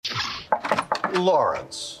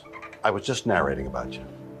Lawrence, I was just narrating about you.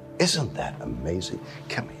 Isn't that amazing?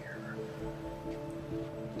 Come here.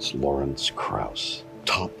 It's Lawrence Krauss,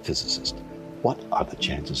 top physicist. What are the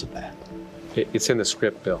chances of that? It's in the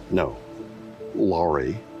script, Bill. No.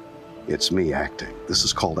 Laurie, it's me acting. This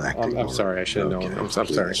is called acting. I'm sorry, I should have known. I'm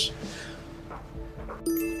sorry.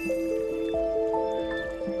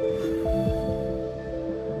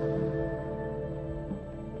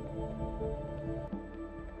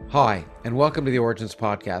 Hi, and welcome to the Origins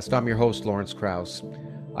Podcast. I'm your host, Lawrence Krauss.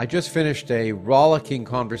 I just finished a rollicking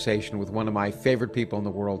conversation with one of my favorite people in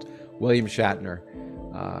the world, William Shatner.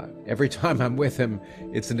 Every time I'm with him,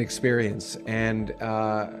 it's an experience. And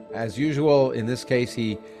as usual, in this case,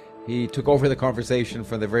 he took over the conversation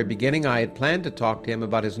from the very beginning. I had planned to talk to him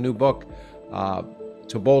about his new book,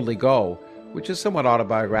 To Boldly Go, which is somewhat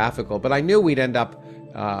autobiographical, but I knew we'd end up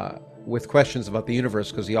with questions about the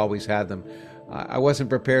universe because he always had them. I wasn't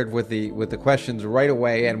prepared with the questions right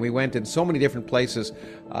away, and we went in so many different places.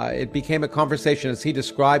 It became a conversation, as he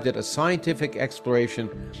described it, a scientific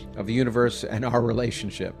exploration of the universe and our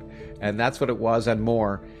relationship. And that's what it was, and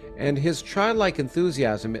more. And his childlike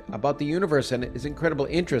enthusiasm about the universe and his incredible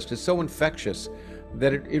interest is so infectious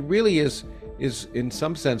that it really is in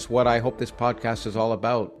some sense what I hope this podcast is all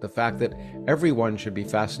about. The fact that everyone should be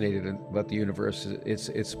fascinated about the universe.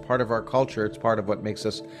 It's part of our culture. It's part of what makes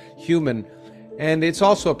us human. And it's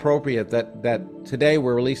also appropriate that today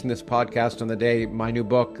we're releasing this podcast on the day my new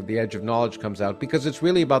book, The Edge of Knowledge, comes out, because it's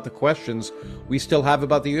really about the questions we still have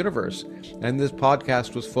about the universe. And this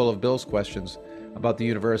podcast was full of Bill's questions about the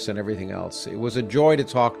universe and everything else. It was a joy to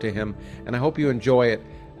talk to him, and I hope you enjoy it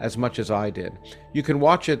as much as I did. You can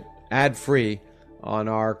watch it ad-free on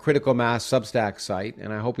our Critical Mass Substack site,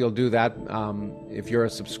 and I hope you'll do that if you're a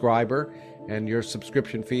subscriber. And your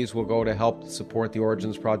subscription fees will go to help support the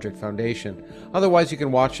Origins Project Foundation. Otherwise, you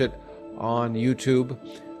can watch it on YouTube,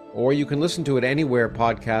 or you can listen to it anywhere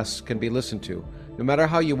podcasts can be listened to. No matter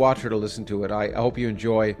how you watch it or listen to it, I hope you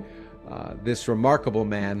enjoy this remarkable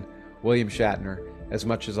man, William Shatner, as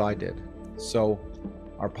much as I did. So,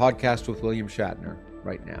 our podcast with William Shatner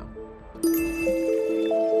right now.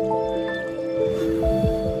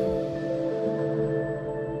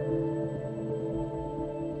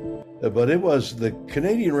 But it was the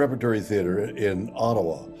Canadian Repertory Theatre in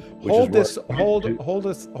Ottawa. Hold the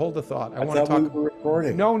thought. I want to talk. We were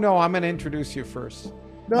recording. No, I'm going to introduce you first.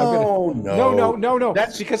 No.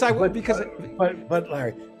 That's because But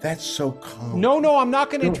Larry, that's so common. No, I'm not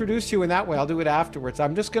going to introduce you in that way. I'll do it afterwards.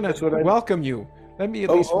 I'm just going to welcome you. Let me at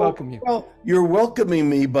least welcome you. Well, you're welcoming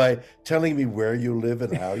me by telling me where you live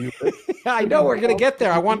and how you live. I know we're going to get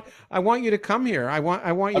there. I want you to come here. I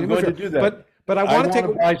want you to move to do that. But I want to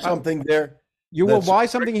buy something there. You will buy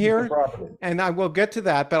something here, and I will get to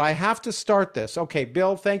that, but I have to start this. Okay,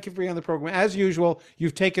 Bill, thank you for being on the program. As usual,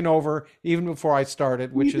 you've taken over even before I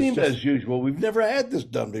started, which is just, as usual. We've never had this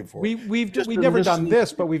done before. We've never done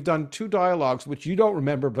this, but we've done 2 dialogues, which you don't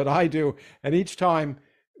remember, but I do. And each time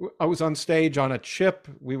I was on stage on a ship.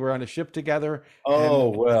 We were on a ship together.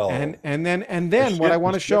 And then what I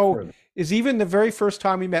want to show is even the very first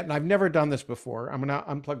time we met, and I've never done this before. I'm going to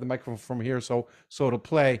unplug the microphone from here so it'll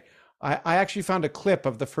play. I actually found a clip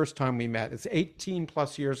of the first time we met. It's 18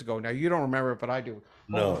 plus years ago. Now, you don't remember it, but I do.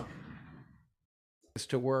 No. It's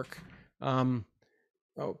to work.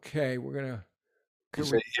 Okay, we're going to...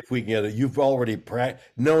 If we can get it, you've already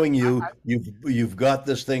knowing you, you've got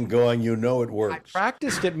this thing going. You know it works. I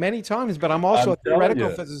practiced it many times, but I'm also a theoretical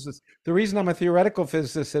physicist. The reason I'm a theoretical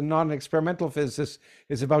physicist and not an experimental physicist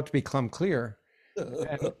is about to become clear.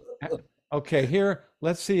 Okay, here,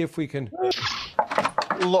 let's see if we can.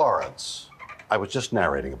 Lawrence, I was just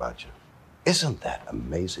narrating about you. Isn't that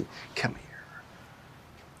amazing? Come here.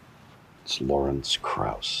 It's Lawrence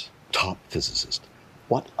Krauss, top physicist.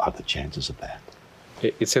 What are the chances of that?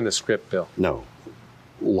 It's in the script, Bill. No.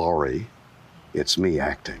 Laurie, it's me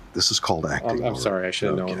acting. This is called acting. I'm sorry, I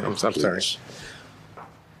should have known. I'm sorry.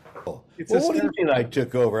 What do you mean I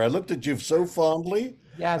took over? I looked at you so fondly.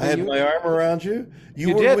 Yeah, I had my arm around you.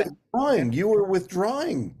 You were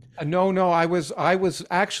withdrawing. No, I was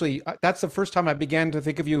actually, that's the first time I began to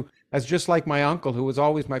think of you as just like my uncle, who was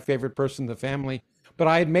always my favorite person in the family. But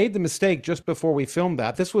I had made the mistake just before we filmed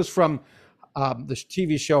that. This was from the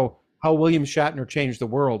TV show How William Shatner Changed the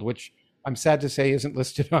World, which I'm sad to say isn't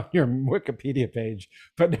listed on your Wikipedia page,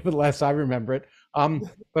 but nevertheless, I remember it.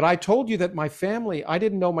 But I told you that my family, I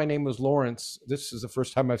didn't know my name was Lawrence. This is the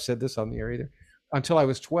first time I've said this on the air either. Until I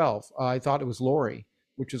was 12. I thought it was Laurie,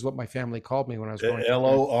 which is what my family called me when I was going.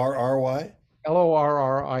 Lorry?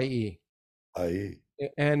 Lorrie. I-E.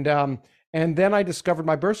 And then I discovered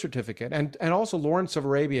my birth certificate, and also Lawrence of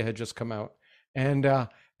Arabia had just come out. and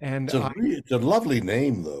It's a lovely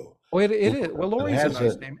name, though. oh, it is. Well, It Lori's a has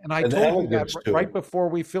nice name, and I an told you that elegance to right it. before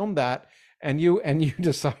we filmed that, and you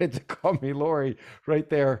decided to call me Lori right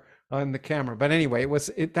there on the camera. But anyway,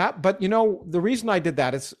 that. But the reason I did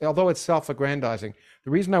that is, although it's self-aggrandizing,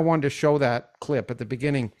 the reason I wanted to show that clip at the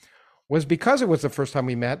beginning was because it was the first time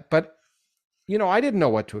we met. But I didn't know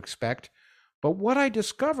what to expect. But what I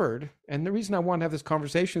discovered, and the reason I want to have this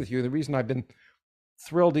conversation with you, the reason I've been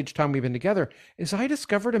thrilled each time we've been together, is I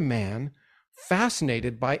discovered a man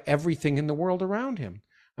fascinated by everything in the world around him.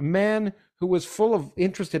 A man who was full of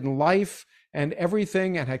interested in life and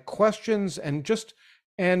everything, and had questions and just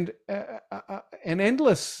and an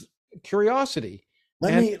endless curiosity.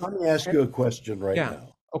 Let me ask you a question right Yeah.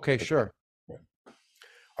 now. Okay, sure.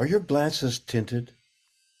 Are your glasses tinted?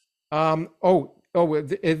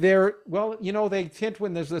 They're well, they tint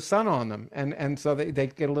when there's the sun on them, and so they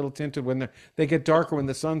get a little tinted when they get darker when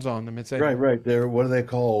the sun's on them. It's Right. They're what are they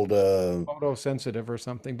called? Photosensitive or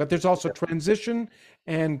something. But there's also transition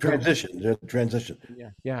and Transition. They're transition.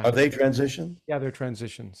 yeah. Are they transition? Yeah, they're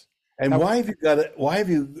transitions. And why have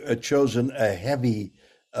you chosen a heavy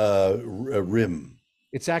rim?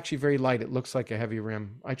 It's actually very light. It looks like a heavy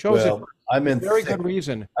rim. I chose it. I meant Very thick. good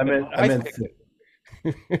reason. I meant thick.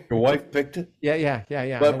 Your wife picked it? Yeah.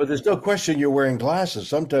 But there's no question you're wearing glasses.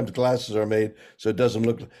 Sometimes glasses are made so it doesn't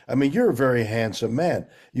look. I mean, you're a very handsome man.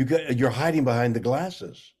 You're hiding behind the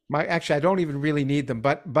glasses. Actually, I don't even really need them,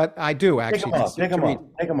 but I do actually. Take them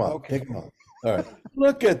off. Okay. Take them off. All right.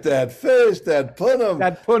 Look at that face, that punum.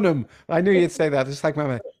 That punum. I knew you'd say that. It's like my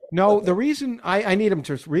man. No, the reason I need them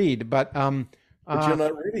to read, but you're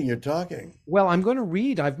not reading. You're talking. well, I'm going to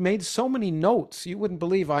read. I've made so many notes. You wouldn't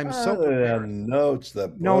believe I'm so prepared. Notes.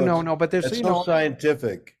 No. But there's it's so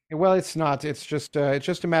scientific. Well, it's not. It's just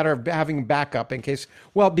a matter of having backup in case.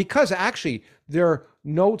 Well, because actually they're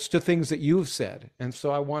notes to things that you've said, and so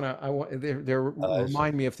I want they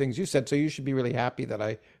remind me of things you said. So you should be really happy that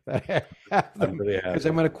I have them, because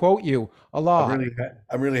I'm going to quote you a lot.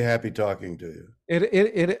 I'm really happy talking to you.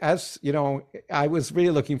 As I was really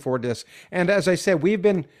looking forward to this, and as I said, we've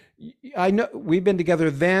been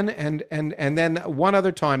together then, and then one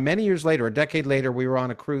other time, many years later, a decade later, we were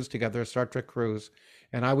on a cruise together, a Star Trek cruise.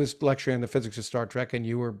 And I was lecturing on the physics of Star Trek, and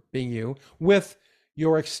you were being you with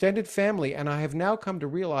your extended family. And I have now come to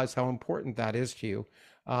realize how important that is to you.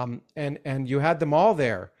 And you had them all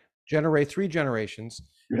there, three generations.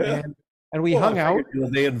 Yeah. And we hung out.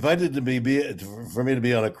 They invited for me to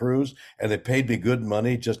be on a cruise, and they paid me good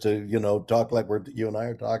money just to talk like you and I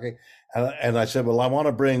are talking. And I said, well, I want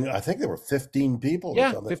to bring. I think there were 15 people. Yeah,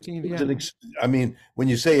 or something. 15. Yeah. I mean, when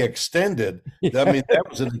you say extended, I mean that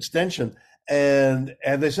was an extension. And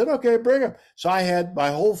they said, okay, bring them. So I had my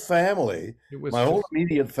whole family, whole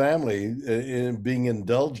immediate family being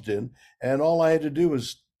indulged in. And all I had to do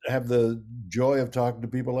was have the joy of talking to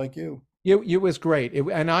people like you. It was great.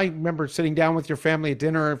 And I remember sitting down with your family at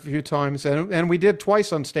dinner a few times, and we did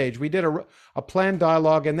twice on stage. We did a planned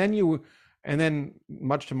dialogue, and then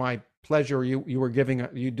much to my pleasure,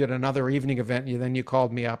 you did another evening event. Then you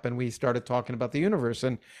called me up, and we started talking about the universe.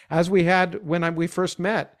 And as we had when we first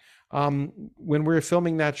met, when we were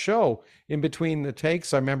filming that show, in between the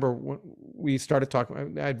takes, I remember we started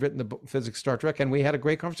talking. I'd written the physics Star Trek, and we had a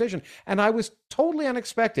great conversation. And I was totally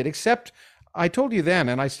unexpected, except I told you then,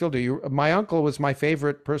 and I still do. My uncle was my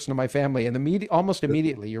favorite person in my family, and almost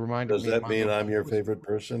immediately you reminded me. Does that mean I'm your favorite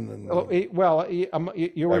person? You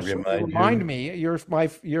remind me.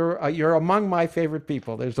 You're among my favorite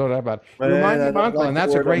people. There's no doubt about it. You remind me of my uncle, and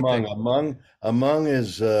that's a great thing. Among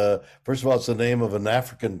is first of all, it's the name of an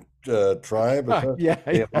African tribe.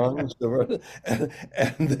 Hmongs, and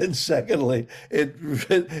then secondly, it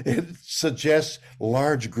suggests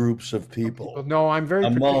large groups of people. No, I'm very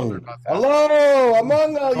particular about that. Hello,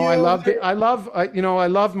 among all you. I love it. I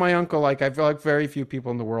love my uncle. Like I feel like very few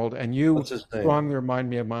people in the world, and you strongly remind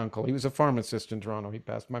me of my uncle. He was a pharmacist in Toronto. He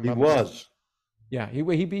passed. My mother. He was. Yeah,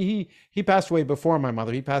 he passed away before my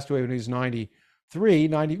mother. He passed away when he was 94.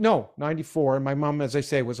 And my mom, as I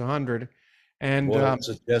say, was 100. And it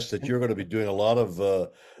suggests that you're going to be doing a lot of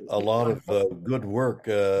good work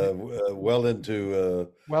well into.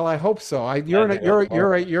 Well, I hope so. You're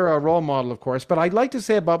a role model, of course. But I'd like to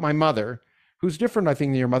say about my mother, who's different, I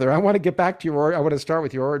think, than your mother. I want to get back to I want to start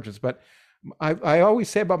with your origins, but I always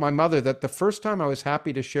say about my mother that the first time I was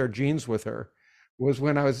happy to share genes with her was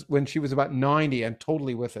when she was about 90 and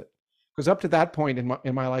totally with it. Because up to that point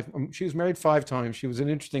in my life, she was married 5 times. She was an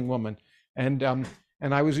interesting woman, and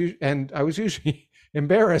I was usually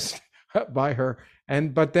embarrassed by her.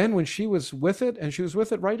 But then when she was with it, and she was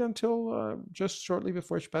with it right until just shortly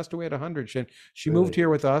before she passed away at 100. She moved here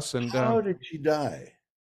with us, and how did she die?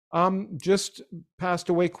 Just passed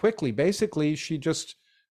away quickly. Basically, she just.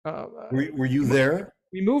 Were you there?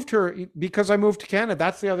 We moved her because I moved to Canada.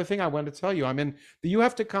 That's the other thing I wanted to tell you. You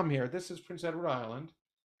have to come here. This is Prince Edward Island,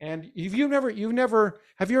 and have you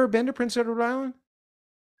ever been to Prince Edward Island?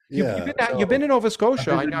 You've been in Nova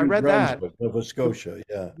Scotia. I read that. Nova Scotia,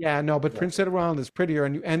 yeah. Yeah, no, but Prince Edward Island is prettier.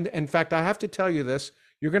 And in fact, I have to tell you this: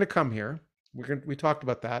 you're going to come here. We talked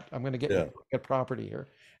about that. I'm going to get property here,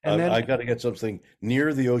 and then I got to get something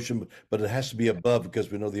near the ocean, but it has to be above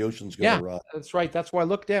because we know the ocean's going to rise. That's right. That's why I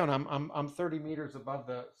look down. I'm 30 meters above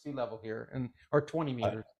the sea level here, or 20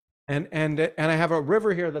 meters, and I have a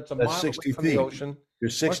river here that's mile 60 away from feet. the ocean. You're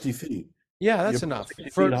 60 feet. Yeah, that's enough. 60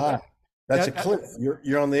 feet high. That's a cliff.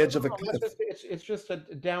 You're on the edge of a cliff. It's just a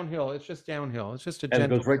downhill. It's just downhill. It's just a gentle.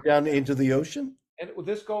 And it goes right down into the ocean? And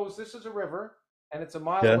this is a river, and it's a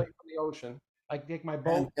mile away from the ocean. I take my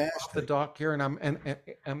boat off the dock here, and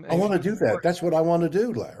I want to do that. That's what I want to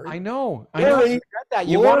do, Larry. I know. Larry, that.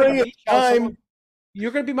 You want a beach house?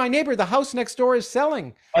 You're going to be my neighbor. The house next door is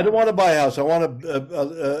selling. I don't want to buy a house. I want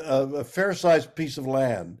a fair-sized piece of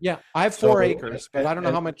land. Yeah, I have 4 acres, but I don't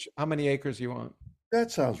know how many acres you want. That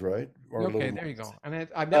sounds right. Okay, there you go. And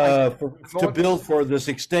to build for this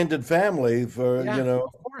extended family of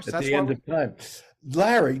course, at the end of time.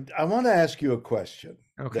 Larry, I want to ask you a question.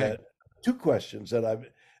 Okay. 2 questions that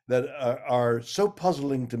are so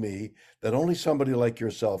puzzling to me that only somebody like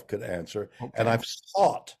yourself could answer, and I've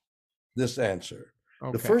sought this answer.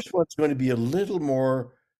 Okay. The first one's going to be a little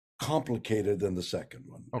more complicated than the second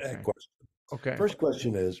one. Question. Okay. First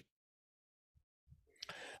question is,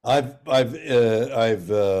 I've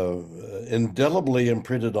indelibly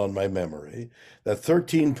imprinted on my memory that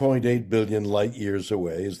 13.8 billion light years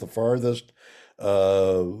away is the farthest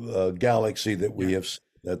galaxy that we have.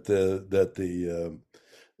 That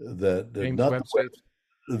James not Webb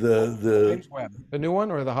the James Webb, the new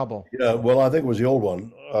one or the Hubble? Yeah, well, I think it was the old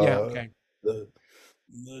one. Okay.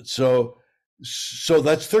 So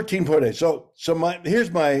that's 13.8. So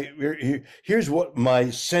here's what my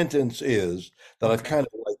sentence is that I've kind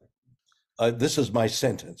of like. This is my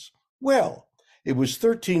sentence. Well, it was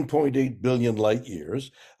 13.8 billion light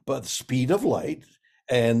years, but the speed of light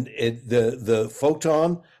and the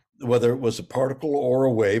photon, whether it was a particle or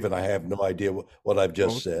a wave, and I have no idea what I've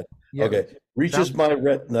just said. Yeah. Okay, reaches my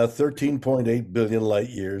retina 13.8 billion light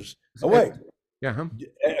years away. Yeah.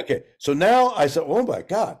 Okay, so now I said, oh my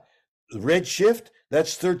God, red shift,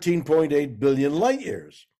 that's 13.8 billion light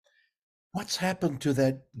years. What's happened to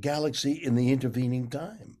that galaxy in the intervening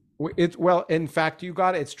time? In fact,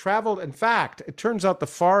 it's traveled. In fact, it turns out the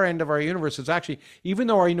far end of our universe is actually, even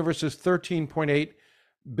though our universe is 13.8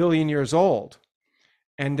 billion years old,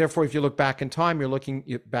 and therefore, if you look back in time, you're looking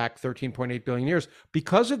back 13.8 billion years.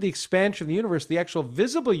 Because of the expansion of the universe, the actual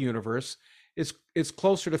visible universe is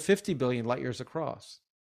closer to 50 billion light years across,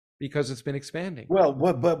 because it's been expanding. Well,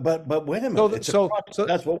 but wait a minute. So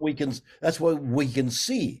that's what we can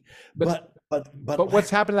see. But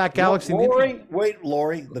what's happened to that galaxy?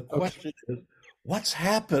 Lori, the question is, what's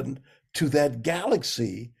happened to that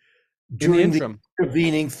galaxy during the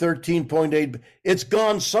intervening 13.8? It's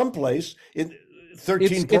gone someplace in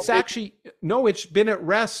 13. It's actually, no, it's been at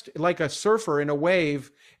rest like a surfer in a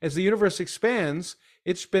wave. As the universe expands,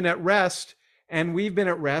 it's been at rest, and we've been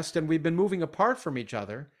at rest, and we've been moving apart from each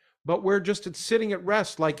other, but we're just sitting at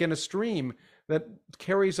rest like in a stream that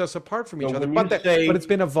carries us apart from each other. But it's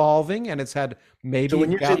been evolving, and it's had maybe. So when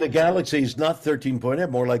you say the galaxy is not 13.8,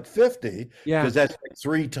 more like 50, because that's like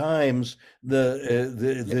 3 times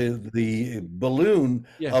the balloon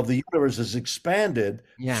of the universe has expanded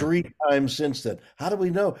 3 times since then. How do we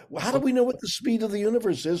know? How do we know what the speed of the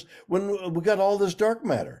universe is when we got all this dark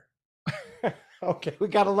matter? Okay, we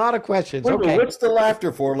got a lot of questions. Okay, what's the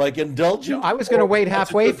laughter for? Like indulgent? I was going to wait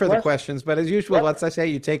halfway for the questions, but as usual, let's say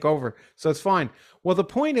you take over, so it's fine. Well, the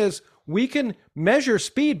point is, we can measure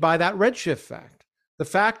speed by that redshift fact. The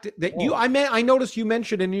fact that I noticed you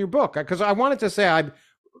mentioned in your book, because I wanted to say,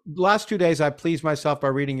 last 2 days I pleased myself by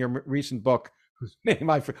reading your recent book, whose name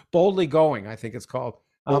Boldly Going, I think it's called.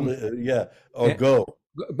 Go.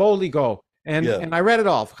 Boldly Go. And I read it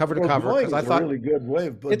all cover to cover because I thought really good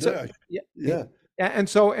wave. But and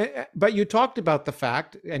so, but you talked about the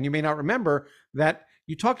fact, and you may not remember that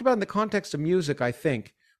you talked about in the context of music, I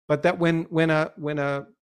think, but that when a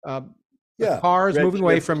car is moving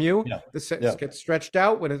away from you, the gets stretched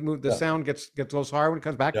out. When it moves, the sound gets goes hard when it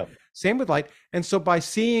comes back. Same with light. And so by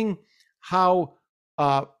seeing how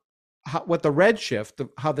what the redshift,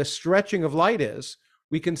 how the stretching of light is,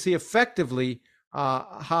 we can see effectively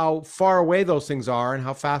how far away those things are and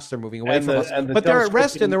how fast they're moving away from us. But they're at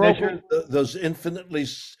rest and they're open. Those infinitely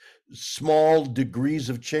small degrees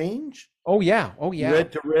of change. Oh yeah.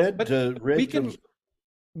 Red to red to red.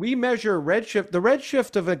 We measure redshift. The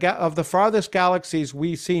redshift of the farthest galaxies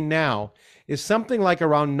we see now is something like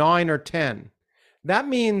around 9 or 10. That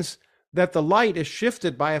means that the light is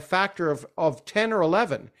shifted by a factor of 10 or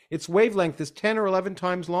 11. Its wavelength is 10 or 11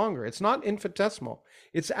 times longer. It's not infinitesimal.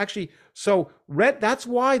 It's actually so red. That's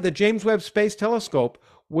why the James Webb Space Telescope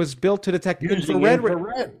was built to detect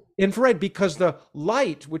infrared, because the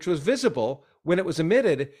light, which was visible when it was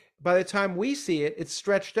emitted, by the time we see it, it's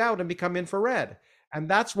stretched out and become infrared. And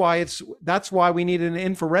that's why we need an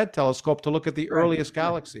infrared telescope to look at the earliest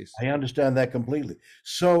galaxies. I understand that completely.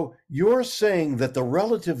 So you're saying that the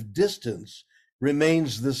relative distance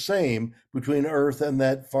remains the same between Earth and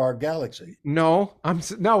that far galaxy? No,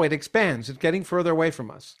 it expands. It's getting further away from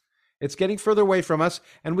us. It's getting further away from us,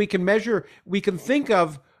 and we can think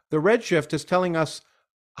of the redshift as telling us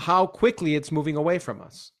how quickly it's moving away from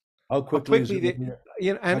us. How quickly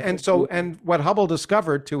and what Hubble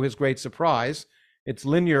discovered, to his great surprise, it's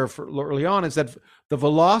linear early on, is that the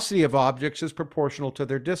velocity of objects is proportional to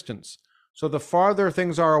their distance. So the farther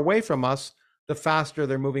things are away from us, the faster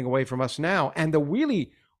they're moving away from us now. And the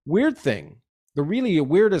really weird thing, the really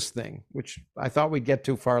weirdest thing, which I thought we'd get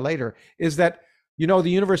to far later, is that,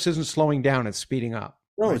 the universe isn't slowing down, it's speeding up.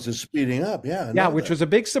 No, it's just speeding up, which was a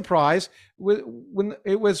big surprise. When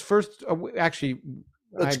it was first, actually,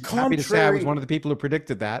 I'm happy to say I was one of the people who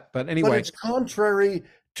predicted that. But anyway. But it's contrary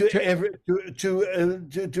to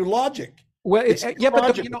logic. Well,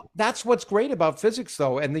 but that's what's great about physics,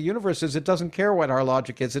 though, and the universe is it doesn't care what our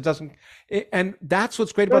logic is. And that's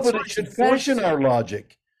what's great about science. It should fashion our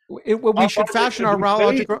logic. We should fashion our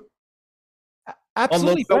logic.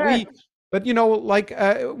 Absolutely, but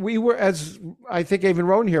we were, as I think even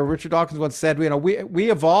wrote here, Richard Dawkins once said, we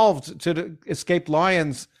evolved to escape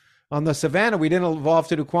lions on the savannah. We didn't evolve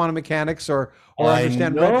to do quantum mechanics or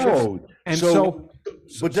understand redshift. And so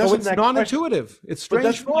it's non-intuitive. It's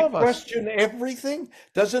strange for all of us. Question everything?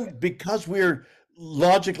 Because we're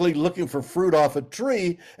logically looking for fruit off a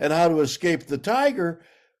tree and how to escape the tiger,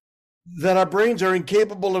 that our brains are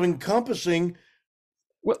incapable of encompassing.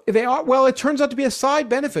 Well, they are. Well, it turns out to be a side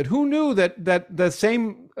benefit. Who knew that the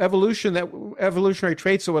same evolutionary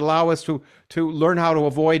traits that would allow us to learn how to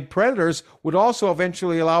avoid predators would also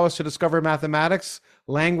eventually allow us to discover mathematics,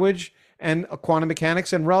 language, and quantum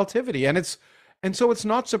mechanics and relativity. And so it's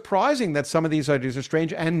not surprising that some of these ideas are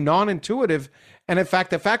strange and non-intuitive. And in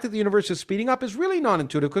fact, the fact that the universe is speeding up is really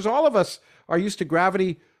non-intuitive, because all of us are used to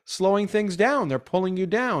gravity slowing things down. They're pulling you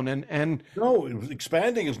down. And no,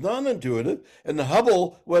 expanding is non-intuitive. And the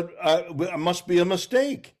Hubble must be a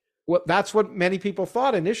mistake. Well, that's what many people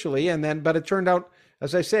thought initially. But it turned out,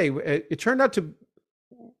 as I say, it turned out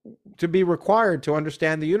to be required to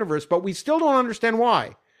understand the universe, but we still don't understand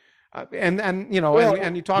why. And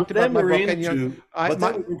you talked about my book,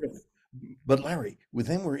 but Larry,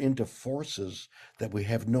 then we're into forces that we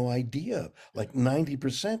have no idea. Like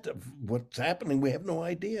 90% of what's happening, we have no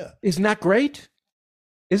idea. Isn't that great?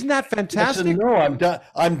 Isn't that fantastic? No,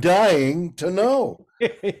 I'm dying to know.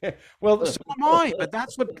 Well, so am I. But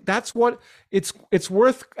that's what it's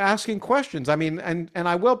worth asking questions. I mean, and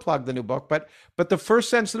I will plug the new book, but the first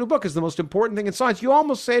sentence of the new book is the most important thing in science. You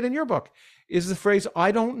almost say it in your book, is the phrase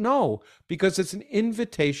 "I don't know," because it's an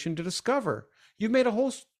invitation to discover. You've made a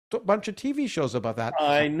whole bunch of TV shows about that.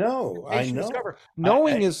 I know.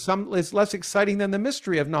 Knowing is less exciting than the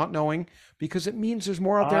mystery of not knowing, because it means there's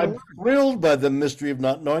more out there. I'm thrilled by the mystery of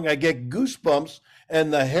not knowing. I get goosebumps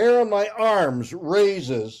and the hair on my arms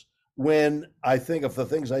raises when I think of the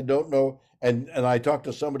things I don't know. And I talk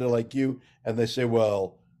to somebody like you and they say,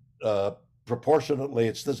 well, proportionately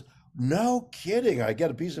it's this. No kidding. I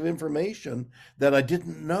get a piece of information that I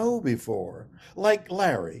didn't know before. Like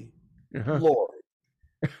Larry, Lord.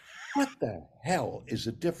 What the hell is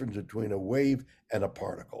the difference between a wave and a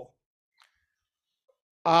particle?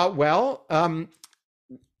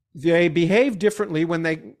 They behave differently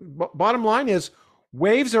when bottom line is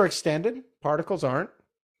waves are extended, particles aren't.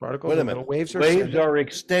 Particles, wait a minute. Waves are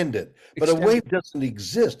extended. But a wave doesn't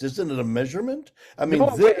exist. Isn't it a measurement? I mean,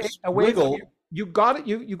 a wave, you got it.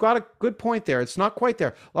 You got a good point there. It's not quite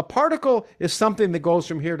there. A particle is something that goes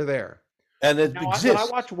from here to there. And it exists. When I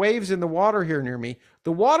watch waves in the water here near me,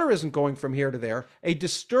 the water isn't going from here to there. A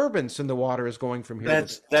disturbance in the water is going from here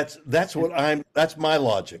to there. That's my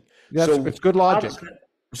logic. It's good logic.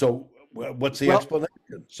 So what's the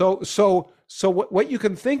explanation? So what you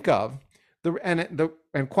can think of,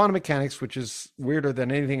 and quantum mechanics, which is weirder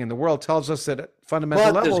than anything in the world, tells us that at fundamental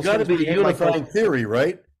But levels, there's got to be a unifying theory,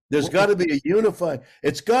 right? There's got to be a unified.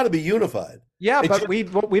 It's got to be unified. Yeah, but we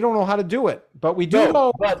don't know how to do it. But we do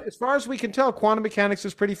know, but as far as we can tell, quantum mechanics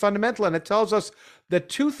is pretty fundamental, and it tells us that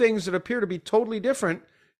two things that appear to be totally different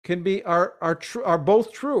are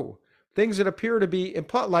both true. Things that appear to be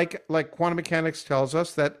like quantum mechanics tells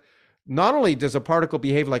us that not only does a particle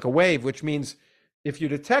behave like a wave, which means if you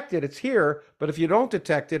detect it, it's here, but if you don't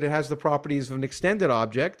detect it, it has the properties of an extended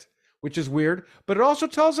object, which is weird. But it also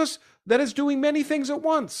tells us that it's doing many things at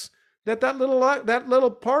once. That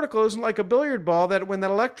little particle isn't like a billiard ball, that when that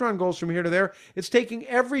electron goes from here to there, it's taking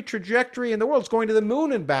every trajectory in the world. It's going to the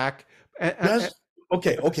moon and back.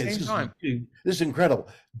 Okay. This is incredible.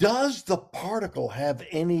 Does the particle have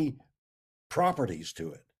any properties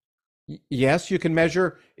to it? Yes, you can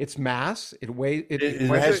measure its mass. It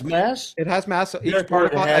has mass? It has mass.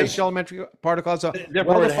 Each elementary particle has a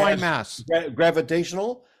well-defined mass.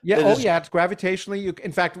 Gravitational? Yeah. It's gravitationally.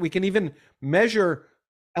 In fact, we can even measure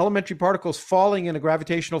elementary particles falling in a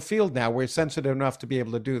gravitational field now. We're sensitive enough to be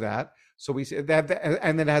able to do that. So we see that,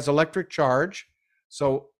 and then it has electric charge.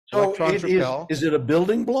 So electrons repel. Is it a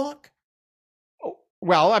building block?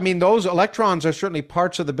 Well, I mean, those electrons are certainly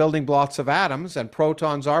parts of the building blocks of atoms, and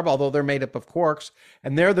protons are, although they're made up of quarks,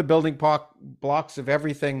 and they're the building blocks of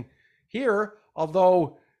everything here.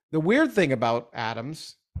 Although the weird thing about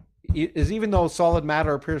atoms is, even though solid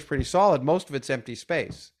matter appears pretty solid, most of it's empty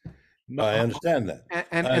space. I understand that.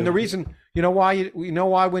 And the reason, why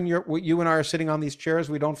when you and I are sitting on these chairs,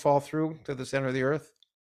 we don't fall through to the center of the earth?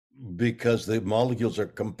 Because the molecules are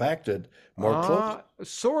compacted more closely.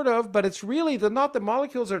 Sort of, but it's really not the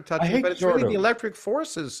molecules are touching, but it's really the electric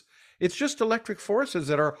forces. It's just electric forces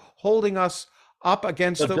that are holding us up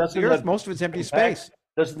against the earth. Most of it's empty space.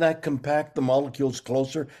 Doesn't that compact the molecules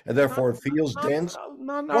closer, and therefore it feels dense?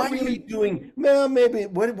 Not why really. Are you doing? Well, maybe.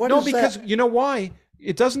 What no, is because that? You know why?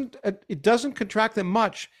 It doesn't contract them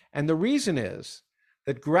much, and the reason is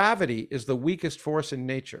that gravity is the weakest force in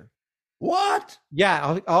nature. What?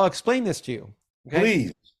 Yeah, I'll explain this to you. Okay?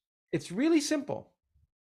 Please. It's really simple.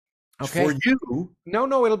 Okay. For you?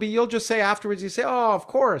 No, it'll be, you'll just say afterwards, you say, oh, of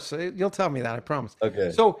course. You'll tell me that, I promise.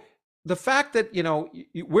 Okay. So the fact that,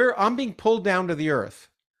 I'm being pulled down to the earth,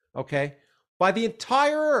 okay, by the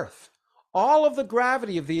entire earth, all of the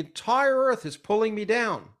gravity of the entire earth is pulling me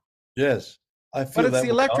down. Yes. I feel but it's the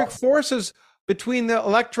electric forces between the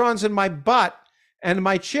electrons in my butt and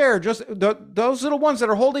my chair, just those little ones that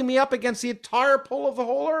are holding me up against the entire pull of the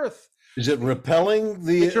whole earth. Is it repelling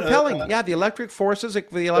the? It's repelling. Yeah, the electric forces,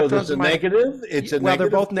 the electrons. So negative. It's a well, negative.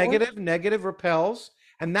 They're both force? Negative. Negative repels,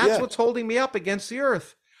 and that's what's holding me up against the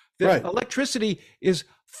earth. The electricity is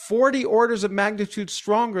 40 orders of magnitude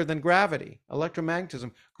stronger than gravity,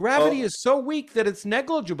 electromagnetism. Gravity is so weak that it's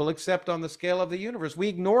negligible except on the scale of the universe. We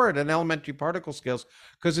ignore it in elementary particle scales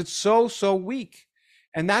because it's so weak.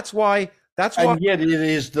 And that's why. And yet it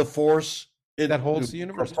is the force that holds the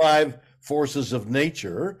universe. 5 forces of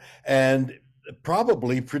nature, and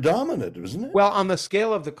probably predominant, isn't it? Well, on the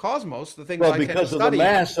scale of the cosmos, the things I can study. Because of the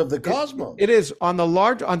mass of the cosmos. It is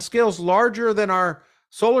on scales larger than our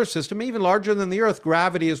solar system, even larger than the Earth.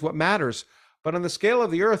 Gravity is what matters. But on the scale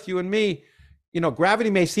of the Earth, you and me, gravity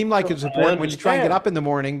may seem like it's important when you try and get up in the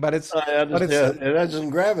morning, but it's. I understand. It isn't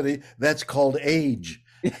gravity. That's called age.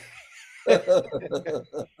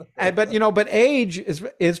 But age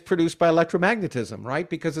is produced by electromagnetism, right?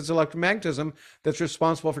 Because it's electromagnetism that's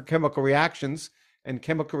responsible for chemical reactions, and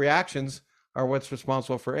chemical reactions are what's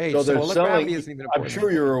responsible for age. So gravity isn't even important. I'm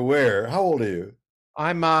sure you're aware. How old are you?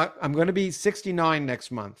 I'm going to be 69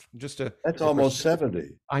 next month. That's almost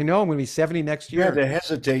 70. I know. I'm going to be 70 next year. You had to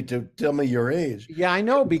hesitate to tell me your age. Yeah, I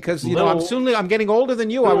know, because I'm getting older than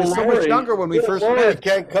you. I was so much younger when we first met. I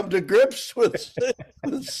can't come to grips with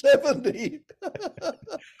 70.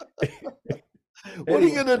 What are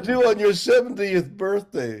you going to do on your 70th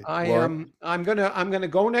birthday? I'm going to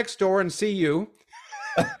go next door and see you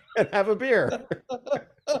and have a beer.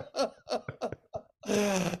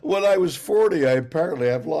 When I was 40,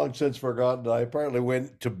 I've long since forgotten, I apparently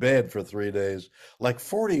went to bed for 3 days. Like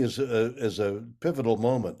 40 is a pivotal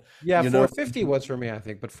moment. Yeah, 50 was for me, I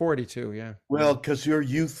think, but 42, yeah. Well, because you're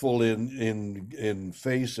youthful in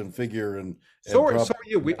face and figure and so are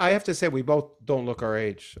you. I have to say, we both don't look our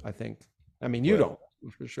age, I think. I mean, you don't,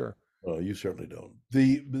 for sure. Oh, you certainly don't.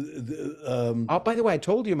 By the way, I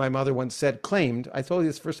told you my mother once claimed, I told you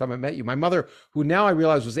this the first time I met you. My mother, who now I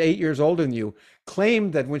realize was 8 years older than you,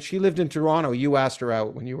 claimed that when she lived in Toronto, you asked her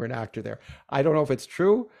out when you were an actor there. I don't know if it's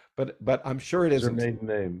true, but I'm sure it isn't. Her maiden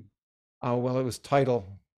name. Oh, well, it was title.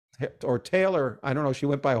 or Taylor. I don't know. She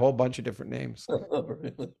went by a whole bunch of different names.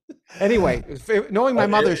 Really? Anyway, knowing my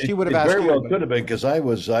mother, she would have asked very you. well could have been, because I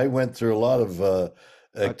went through a lot of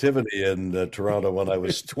activity in Toronto when I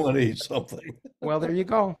was 20 something. Well, there you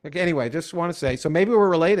go. Okay, anyway, just want to say, so maybe we're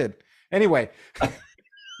related. Anyway.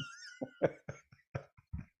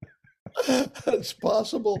 It's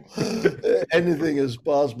possible. Anything is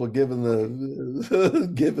possible given the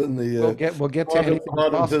We'll get to anything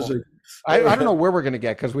quantum possible. physics. I don't know where we're going to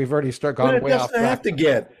get, because we've already gone But way it off doesn't track. have to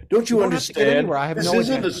get. Don't you don't have to get understand? anywhere. I have This no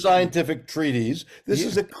isn't a agenda. scientific treatise. This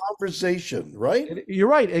is a conversation, right? You're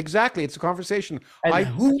right. Exactly. It's a conversation. And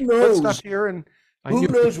who put knows? stuff here, and Who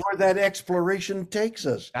knows where that exploration takes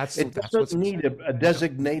us? It that's doesn't need a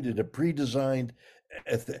designated, a pre-designed.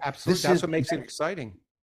 Absolutely. That's what makes it exciting.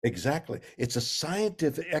 Exactly. It's a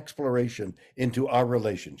scientific exploration into our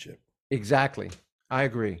relationship. Exactly. I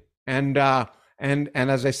agree. And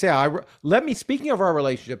as I say, speaking of our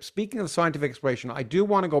relationship, speaking of scientific exploration, I do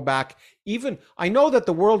want to go back. Even I know that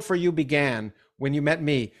the world for you began when you met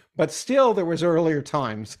me, but still there was earlier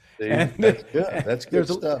times. That's good. That's good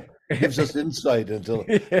stuff. Gives us insight into.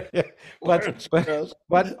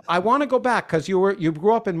 But I want to go back, because you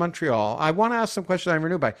grew up in Montreal. I want to ask some questions I never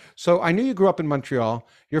knew about. So I knew you grew up in Montreal.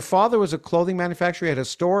 Your father was a clothing manufacturer. He had a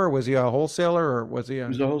store. Or was he a wholesaler, or was he? He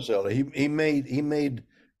was a wholesaler. He made.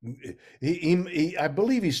 I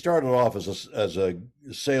believe he started off as a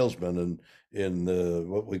salesman in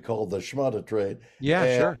what we call the schmata trade.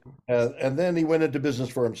 Yeah, sure. And then he went into business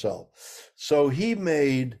for himself. So he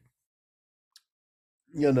made,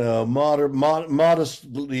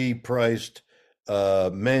 modestly priced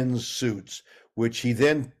men's suits, which he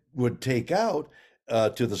then would take out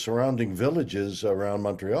to the surrounding villages around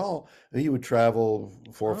Montreal. He would travel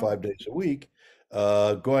 4 or 5 days a week,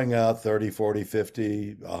 going out 30, 40,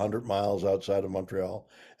 50, 100 miles outside of Montreal,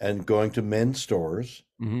 and going to men's stores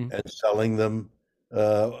and selling them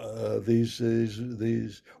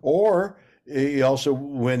these. Or he also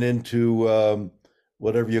went into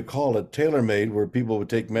whatever you call it, tailor-made, where people would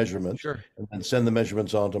take measurements and send the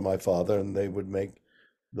measurements on to my father, and they would make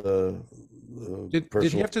the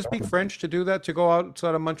Did he have to speak French to do that, to go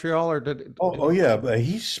outside of Montreal, or did? Yeah, but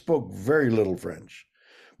he spoke very little French.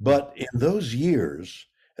 But in those years,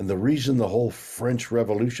 and the reason the whole French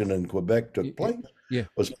Revolution in Quebec took place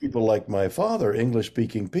was people like my father,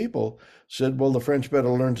 English-speaking people, said, well, the French better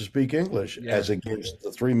learn to speak English, as against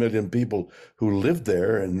the 3 million people who lived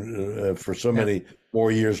there, and for so many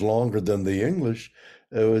more years longer than the English,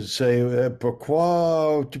 would say,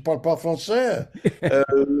 pourquoi tu parles pas français?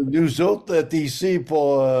 Nous autres est ici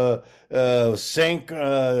pour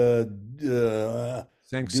 500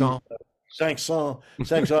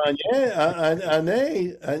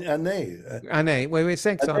 années. Oui,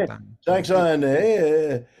 500 ans. 500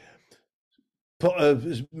 années.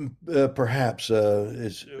 Perhaps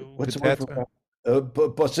what's the word for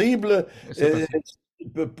possible?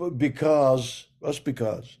 Because what's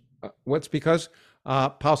because?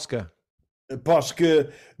 Parce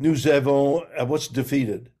que nous avons what's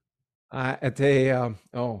defeated. Nous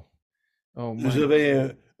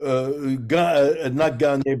avons not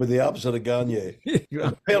gagné, but the opposite of gagné.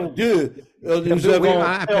 Perdu. Nous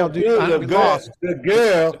avons perdu la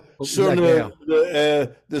guerre sur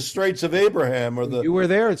the Straits of Abraham, or the. You were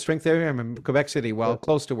there at Straits of Abraham in Quebec City,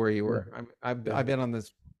 close to where you were. I've been on the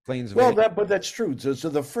plains of. But that's true. So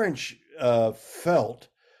the French felt,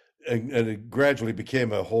 and it gradually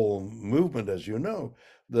became a whole movement, as you know,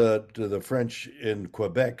 that the French in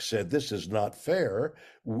Quebec said, this is not fair.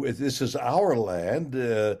 This is our land.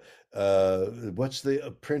 What's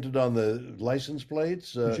the printed on the license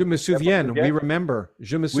plates? Je me souviens. We remember.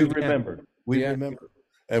 Je me souviens. We remember.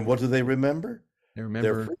 And what do they remember? They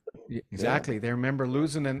remember. Exactly. They remember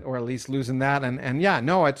losing, or at least losing that. And yeah,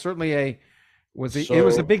 no, it's certainly it was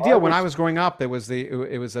a big deal when I was growing up. It was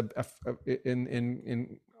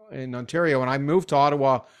in Ontario, and I moved to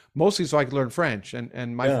Ottawa mostly so I could learn French.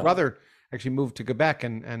 And my brother actually moved to Quebec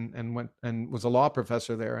and went and was a law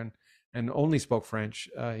professor there and only spoke French.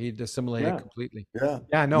 He'd assimilated completely. Yeah.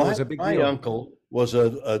 No, it was a big deal. My uncle was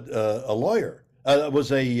a lawyer.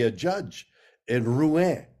 Was a judge in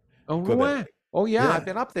Rouen. Oh, Quebec. Rouen. Oh, yeah. I've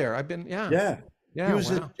been up there. Yeah. He was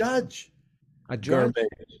a judge. A judge.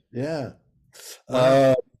 Yeah.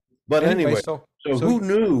 Wow. But anyway, so who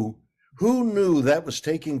knew? Who knew that was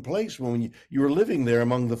taking place when you were living there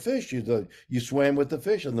among the fish? You swam with the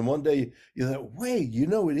fish, and then one day you thought, "Wait,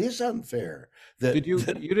 it is unfair." Did you?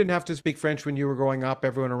 You didn't have to speak French when you were growing up.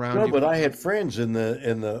 Everyone around you. No, but I had friends on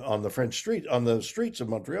the French street, on the streets of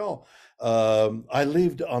Montreal. I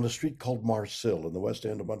lived on a street called Marcille in the west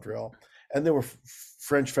end of Montreal, and there were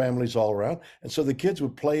French families all around, and so the kids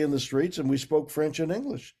would play in the streets, and we spoke French and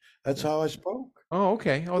English. That's how I spoke. Oh,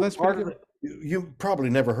 okay. Oh, that's pretty good. You probably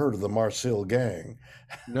never heard of the Marcel Gang.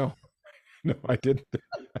 No, no, I didn't.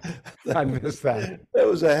 I missed that. There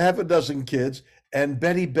was a half a dozen kids, and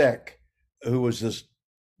Betty Beck, who was this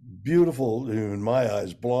beautiful, in my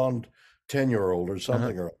eyes, blonde 10-year-old or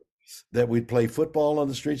something, or that we'd play football on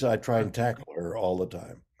the streets. I'd try and tackle her all the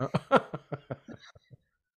time.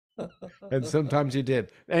 And sometimes you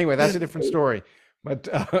did. Anyway, that's a different story. But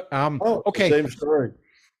okay, same story.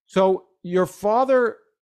 So your father,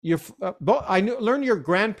 learned your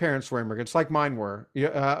grandparents were immigrants, like mine were,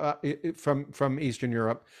 from Eastern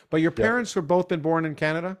Europe. But your parents were both been born in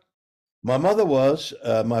Canada. My mother was.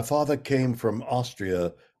 My father came from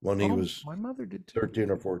Austria when he was. My mother did too.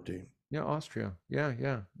 13 or 14. Yeah, Austria.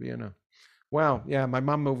 Yeah, Vienna. Wow. Yeah, my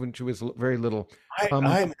mom moved when she was very little.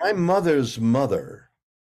 My mother's mother,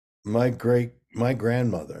 my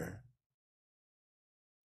grandmother,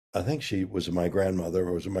 I think she was my grandmother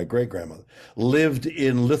or was my great grandmother, lived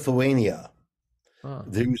in Lithuania.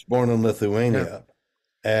 He was born in Lithuania.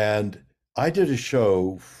 Yeah. And I did a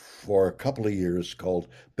show for a couple of years called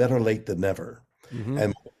Better Late Than Never. Mm-hmm.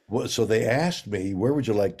 And so they asked me, where would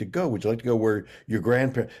you like to go? Would you like to go where your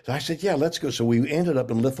grandparents? So I said, yeah, let's go. So we ended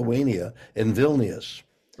up in Lithuania, in Vilnius.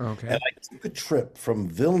 Okay. And I took a trip from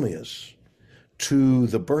Vilnius to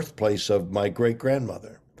the birthplace of my great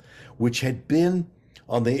grandmother, which had been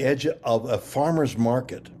on the edge of a farmer's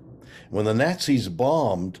market. When the Nazis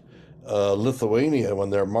bombed Lithuania, when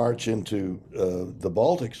their march into the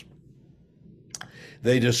Baltics,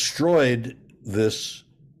 they destroyed this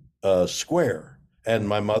square. And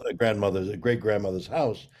my great-grandmother's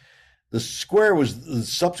house. The square was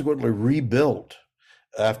subsequently rebuilt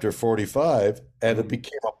after 45, and it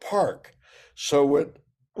became a park. So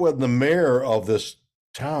when the mayor of this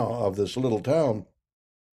little town,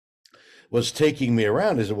 was taking me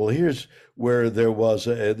around, he said, "Well, here's where there was.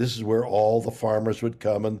 This is where all the farmers would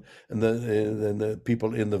come, and the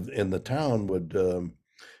people in the town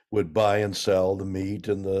would buy and sell the meat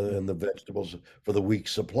and the vegetables for the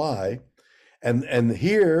week's supply." And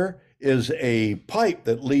here is a pipe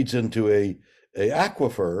that leads into a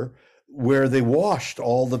aquifer where they washed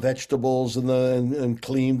all the vegetables and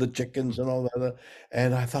cleaned the chickens and all that.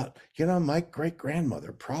 And I thought, my great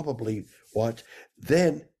grandmother probably watched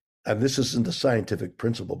then. And this isn't a scientific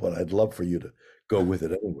principle, but I'd love for you to go with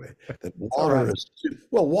it anyway. That water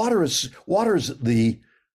is the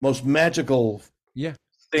most magical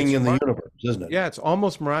thing in the universe, isn't it? Yeah, it's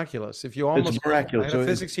almost miraculous. It's miraculous. A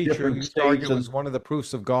physics teacher used to argue it was one of the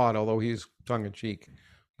proofs of God, although he's tongue in cheek.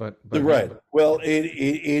 But right. Well,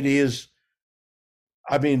 it is.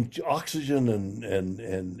 I mean, oxygen and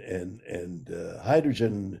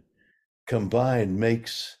hydrogen combined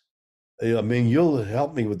makes. I mean, you'll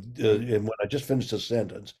help me with, and when I just finished a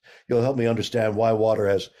sentence, you'll help me understand why water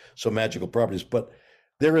has so magical properties. But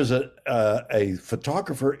there is a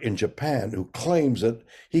photographer in Japan who claims that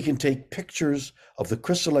he can take pictures of the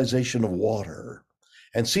crystallization of water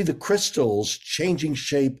and see the crystals changing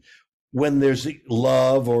shape when there's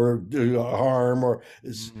love or harm or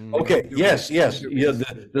okay, yes.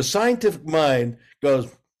 The scientific mind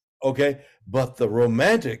goes okay, but the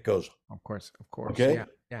romantic goes of course. Okay,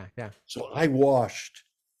 yeah. So I washed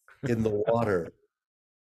in the water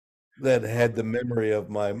that had the memory of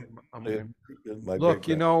my look.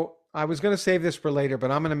 I was going to save this for later,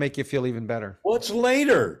 but I'm going to make you feel even better. What's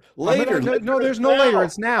later? Later? No, there's no later.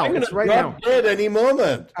 It's now. It's right now. Dead any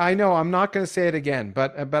moment. I know. I'm not going to say it again,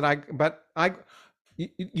 but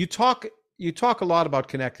you talk a lot about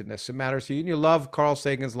connectedness. It matters to you. And you love Carl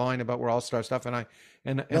Sagan's line about we're all star stuff, and I've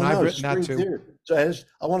written that too. Theory. So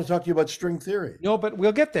I want to talk to you about string theory. No, but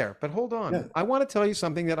we'll get there. But hold on. Yeah. I want to tell you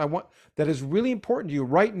something that is really important to you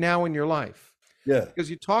right now in your life. Yeah. Because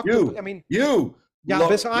you talk. Yeah,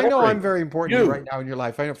 I know I'm very important to you right now in your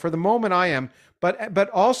life. I know for the moment I am,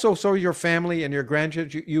 but also so your family and your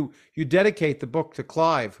grandchildren. You dedicate the book to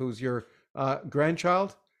Clive, who's your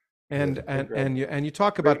grandchild, and you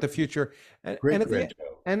talk about the future.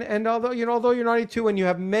 And although you're 92 and you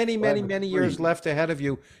have many years left ahead of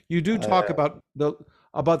you, you do talk about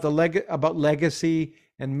legacy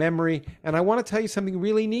and memory. And I want to tell you something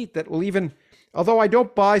really neat that will even. Although I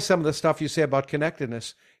don't buy some of the stuff you say about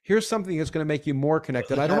connectedness, here's something that's going to make you more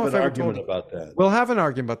connected. I don't know if I've ever told you about that. We'll have an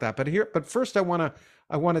argument about that, but first I want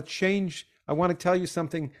to change. I want to tell you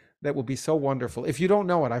something that will be so wonderful. If you don't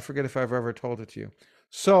know it, I forget if I've ever told it to you.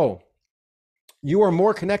 So you are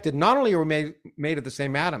more connected. Not only are we made of the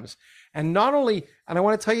same atoms, and I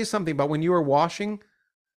want to tell you something about when you were washing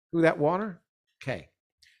through that water. Okay,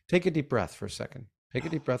 take a deep breath for a second. Take a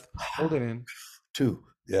deep breath. Hold it in. 2,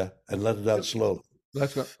 yeah, and let it out slowly.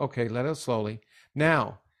 Let's go. Okay, let it slowly.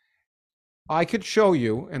 Now, I could show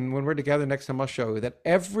you, and when we're together next time, I'll show you that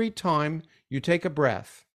every time you take a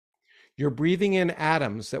breath, you're breathing in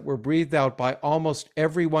atoms that were breathed out by almost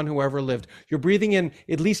everyone who ever lived. You're breathing in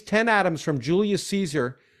at least 10 atoms from Julius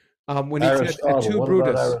Caesar when he said "Tu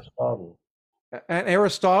Brutus." Aristotle? And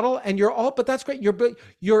Aristotle, and you're all, but that's great.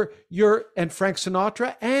 You're, and Frank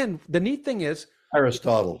Sinatra, and the neat thing is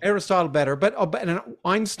Aristotle better, but and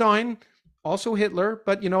Einstein, also Hitler,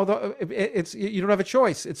 but you know, it's you don't have a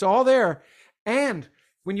choice. It's all there, and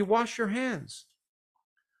when you wash your hands,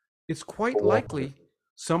 it's quite likely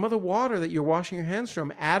some of the water that you're washing your hands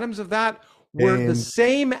from, atoms of that were the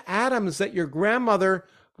same atoms that your grandmother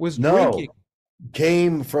was drinking.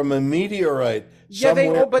 Came from a meteorite. Yeah,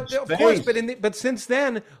 but of course, but since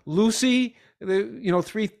then, Lucy,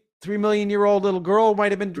 the 3 million-year-old little girl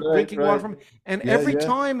might have been drinking water from. And every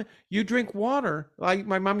time you drink water, like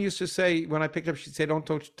my mom used to say when I picked up, she'd say, "Don't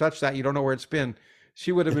touch that. You don't know where it's been."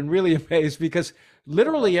 She would have been really amazed because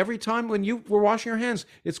literally every time when you were washing your hands,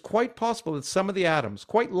 it's quite possible that some of the atoms,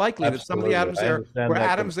 quite likely that some of the atoms there were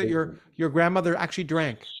atoms that your grandmother actually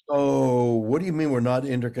drank. Oh, what do you mean we're not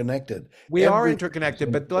interconnected? We are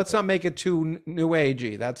interconnected, but let's not make it too new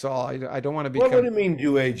agey. That's all. I don't want to be. What do you mean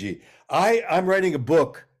new agey? I'm writing a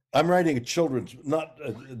book. I'm writing a children's, not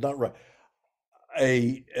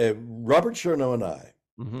a Robert Chernow and I,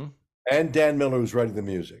 and Dan Miller, who's writing the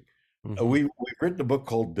music. We've written a book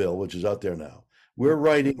called Bill, which is out there now. We're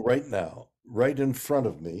writing right now, right in front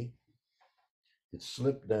of me. It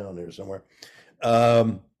slipped down there somewhere.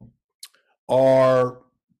 Are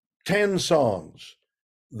 10 songs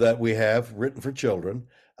that we have written for children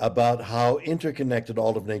about how interconnected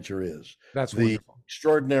all of nature is. That's the wonderful.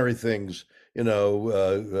 Extraordinary things,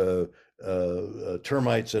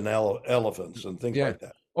 termites and elephants and things like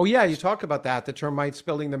that. Oh yeah, you talk about that. The termites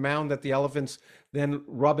building the mound that the elephants then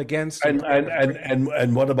rub against. And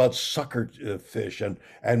what about sucker fish and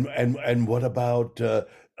what about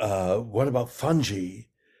fungi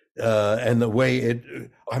and the way it?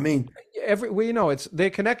 I mean, it's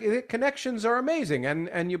the connections are amazing, and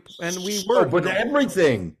we were. But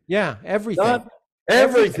everything. Yeah, everything. Not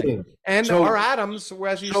everything. And our atoms,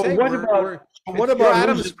 as you say, what about your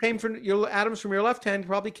atoms came from your atoms from your left hand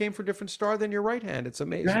probably came from a different star than your right hand. It's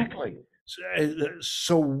amazing. Exactly.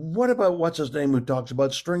 So what about what's his name who talks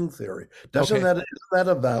about string theory? Isn't that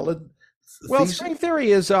a valid? Well, thesis? String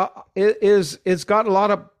theory is got a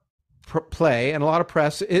lot of play and a lot of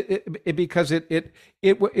press because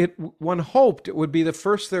one hoped it would be the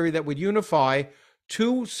first theory that would unify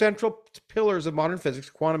two central pillars of modern physics: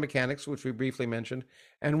 quantum mechanics, which we briefly mentioned,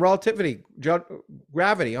 and relativity,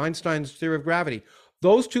 gravity, Einstein's theory of gravity.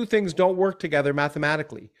 Those two things don't work together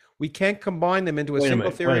mathematically. We can't combine them into a single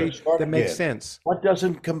theory that makes sense. What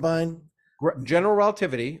doesn't combine? General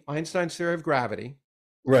relativity, Einstein's theory of gravity.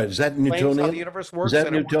 Right. Is that Newtonian? How the universe works. Is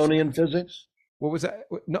that Newtonian physics? What was that?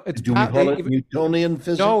 No, it's do we call it Newtonian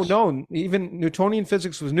physics? No. Even Newtonian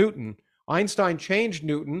physics was Newton. Einstein changed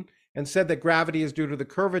Newton and said that gravity is due to the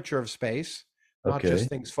curvature of space, not just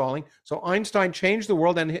things falling. So Einstein changed the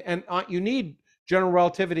world, and you need general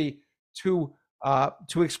relativity to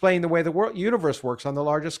explain the way the universe works on the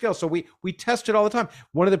largest scale. So we test it all the time.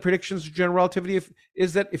 One of the predictions of general relativity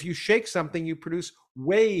is that if you shake something, you produce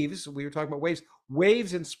waves. We were talking about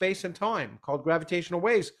waves in space and time called gravitational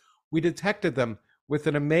waves. We detected them with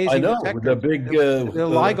an amazing detector, with the big the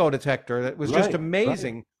LIGO detector. That was just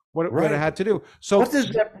amazing. Right. What it had to do. So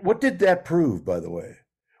what did that prove, by the way?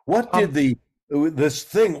 What did this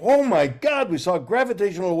thing? Oh my God, we saw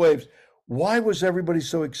gravitational waves. Why was everybody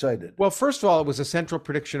so excited? Well, first of all, it was a central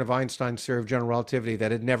prediction of Einstein's theory of general relativity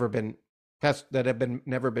that had never been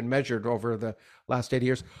never been measured over the last 80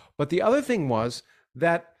 years. But the other thing was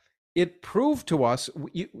that it proved to us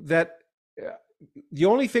that the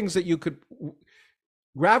only things that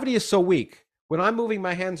gravity is so weak. When I'm moving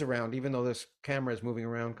my hands around, even though this camera is moving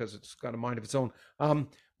around because it's got a mind of its own,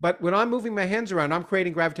 but when I'm moving my hands around, I'm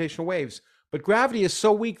creating gravitational waves. But gravity is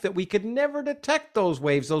so weak that we could never detect those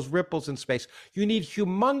waves, those ripples in space. You need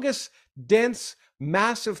humongous, dense,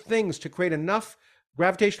 massive things to create enough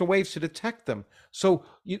gravitational waves to detect them. So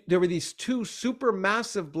there were these two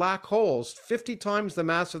supermassive black holes, 50 times the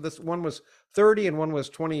mass of this. One was 30 and one was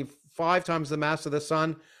 25 times the mass of the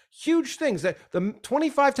sun. Huge things, that the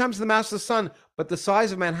 25 times the mass of the sun, but the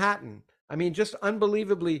size of Manhattan. I mean, just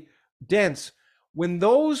unbelievably dense. When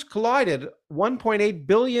those collided 1.8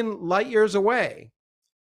 billion light years away,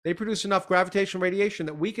 they produced enough gravitational radiation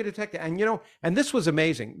that we could detect it. And and this was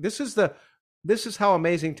amazing. This is how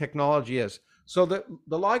amazing technology is. So the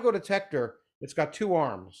LIGO detector, it's got two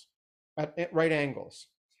arms. at right angles.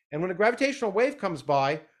 And when a gravitational wave comes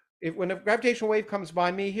by, when a gravitational wave comes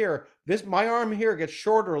by me here, my arm here gets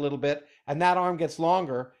shorter a little bit, and that arm gets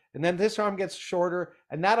longer, and then this arm gets shorter,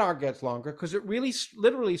 and that arm gets longer, because it really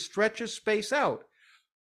literally stretches space out.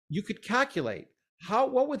 You could calculate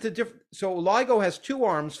what would the difference. So LIGO has two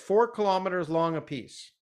arms, 4 kilometers long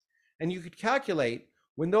apiece, and you could calculate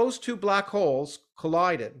when those two black holes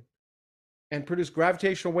collided and produced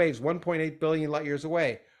gravitational waves 1.8 billion light years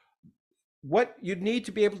away. What you'd need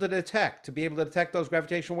to be able to detect those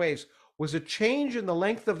gravitational waves was a change in the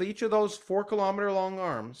length of each of those 4 kilometer long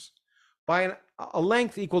arms by a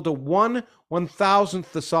length equal to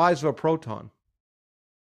 1/1000th the size of a proton.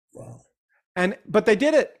 Wow. But they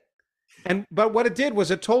did it. But what it did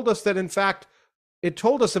was it told us that, in fact, it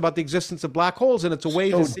told us about the existence of black holes, and it's a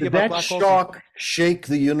way to see about black holes. Did that shock shake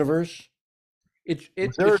the universe? Was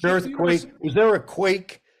there an earthquake? Was there a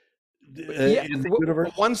quake in the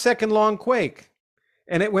universe? 1 second long quake,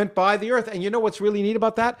 and it went by the Earth. And you know what's really neat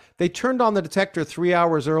about that? They turned on the detector 3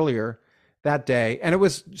 hours earlier that day, and it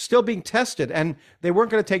was still being tested, and they weren't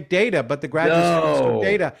going to take data, but the graduate students took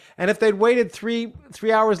data. And if they'd waited three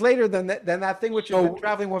hours later, then that thing, which has been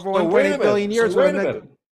traveling over 1.8 billion years.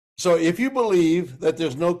 So if you believe that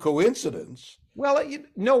there's no coincidence, well,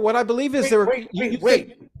 no, what I believe is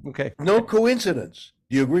wait. Okay. No coincidence.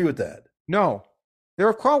 Do you agree with that? No. There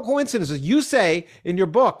are coincidences. You say in your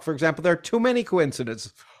book, for example, there are too many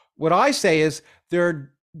coincidences. What I say is they're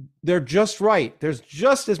just right. There's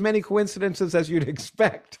just as many coincidences as you'd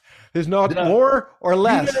expect. There's not more or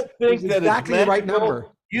less. You don't think that exactly the right number.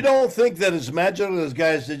 You don't think that it's magical? This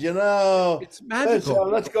guy said, it's magical.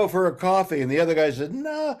 Let's go for a coffee. And the other guy said,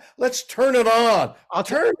 no, let's turn it on. I'll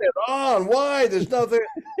turn it on. Why? There's nothing.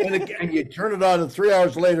 And again, you turn it on, and 3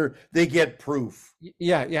 hours later, they get proof.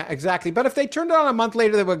 Yeah, exactly. But if they turned it on a month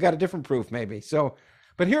later, they would have got a different proof, maybe. So,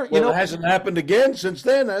 but here, it hasn't happened again since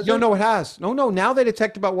then, has it? No, it has. No. Now they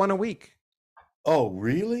detect about one a week. Oh,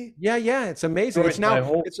 really? Yeah. It's amazing.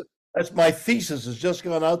 That's my thesis has just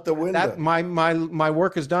gone out the window. My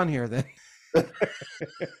work is done here then.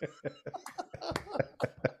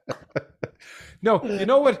 No, you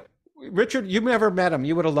know what? Richard, you've never met him.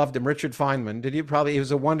 You would have loved him. Richard Feynman. Did you? Probably. He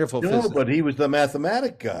was a wonderful physicist. No, but he was the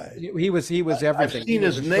mathematic guy. He was everything. I've seen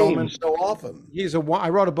his name so often. I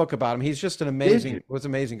wrote a book about him. He's just an amazing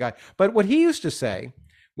guy. But what he used to say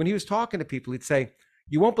when he was talking to people, he'd say,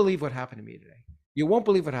 "You won't believe what happened to me today. You won't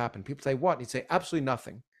believe what happened." People say, "What?" He'd say, "Absolutely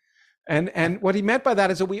nothing." And what he meant by that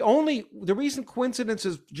is that the reason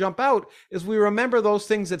coincidences jump out is we remember those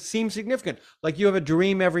things that seem significant. Like you have a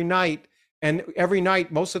dream every night, and every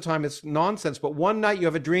night, most of the time it's nonsense, but one night you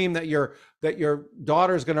have a dream that your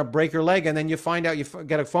daughter is going to break her leg, and then you find out, you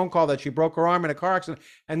get a phone call that she broke her arm in a car accident,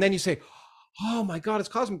 and then you say, oh my God, it's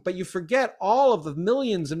cosmic, but you forget all of the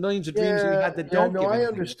millions and millions of dreams that you had that don't. I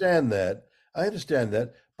understand that,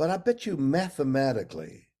 but I bet you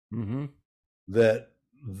mathematically that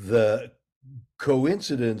the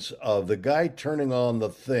coincidence of the guy turning on the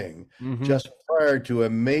thing just prior to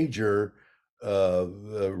a major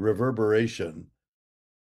reverberation.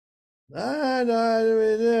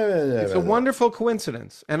 It's a wonderful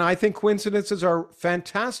coincidence. And I think coincidences are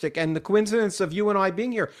fantastic. And the coincidence of you and I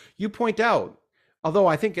being here, you point out, although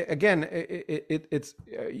I think, again, it's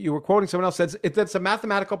you were quoting someone else, says that's a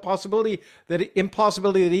mathematical impossibility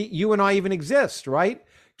that you and I even exist, right?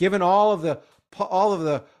 Given all of the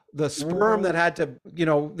sperm that had to,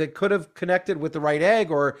 that could have connected with the right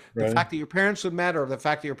egg, or the fact that your parents would met, or the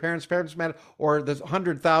fact that your parents' parents met, or the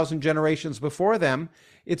 100,000 generations before them.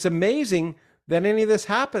 It's amazing that any of this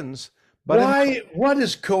happens. But what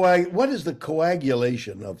is the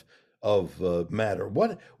coagulation of matter?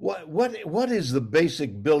 What is the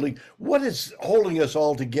basic building? What is holding us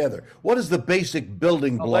all together? What is the basic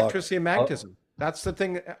building block? Electricity and magnetism. That's the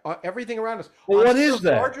thing. Everything around us. Well, what is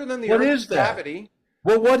that? Larger than the Earth's gravity.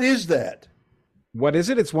 Well, what is that? What is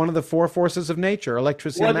it? It's one of the four forces of nature.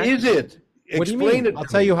 Electricity. What is it? Explain it. I'll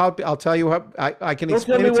tell you how. I can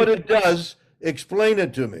explain it. Don't tell me what it does. Explain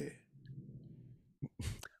it to me.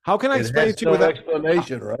 How can I explain it to you without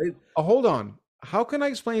explanation? Right? Hold on. How can I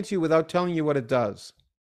explain it to you without telling you what it does?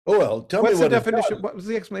 Oh well, tell me what the definition. What was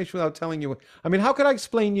the explanation without telling you? I mean, how could I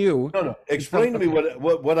explain you? No. Explain to me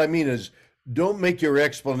what I mean is, don't make your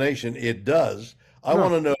explanation. It does. I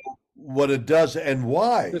want to know what it does and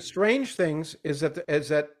why. The strange things is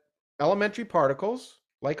that elementary particles,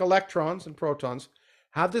 like electrons and protons,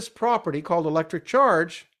 have this property called electric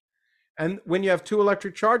charge. And when you have two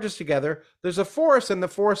electric charges together, there's a force, and the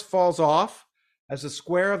force falls off as a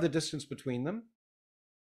square of the distance between them.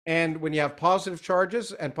 And when you have positive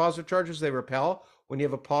charges, they repel. When you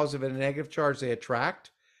have a positive and a negative charge, they attract.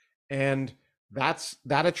 And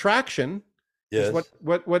that attraction Yes. is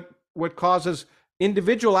what causes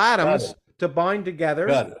individual atoms to bind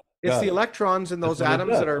together. It's the electrons in those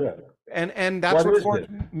atoms that are, and that's what forms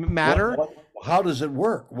matter. How does it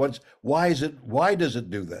work? Why does it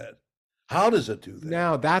do that? How does it do that?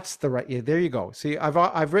 Now that's the right. Yeah, there you go. See,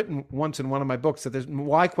 I've written once in one of my books that there's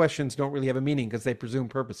why questions don't really have a meaning because they presume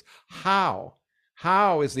purpose. How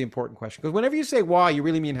is the important question? Because whenever you say why, you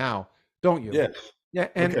really mean how, don't you? Yes. Yeah,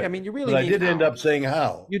 and I mean you really. But I did end up saying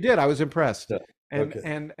how. You did. I was impressed. Yeah.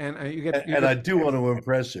 And you get. And I do want to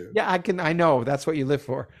impress you. Yeah, I know that's what you live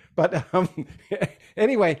for. But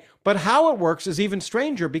anyway, but how it works is even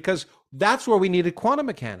stranger because that's where we needed quantum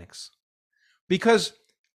mechanics. Because,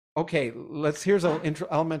 okay, here's an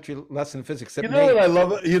elementary lesson in physics. You know what I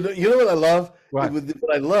love? You know what I love? What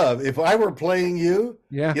I love? If I were playing you,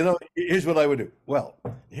 yeah. Here's what I would do. Well,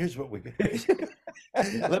 here's what we could.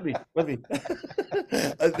 let me.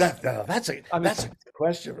 That's a good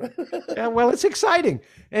question. Yeah, well, it's exciting.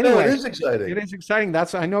 Anyway, no, it is exciting. It is exciting.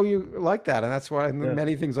 I know you like that, and that's why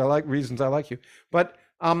many things reasons I like you. But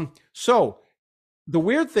so the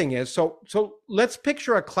weird thing is, so let's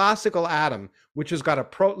picture a classical atom, which has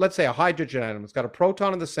got let's say a hydrogen atom. It's got a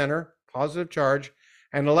proton in the center, positive charge,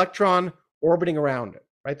 and an electron orbiting around it.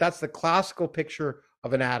 Right? That's the classical picture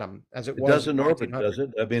of an atom as it was. It doesn't orbit, does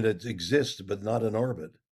it? I mean, it exists, but not in orbit.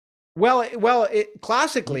 Well,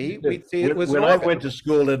 classically, we'd see it was when I went to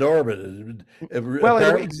school, it orbited.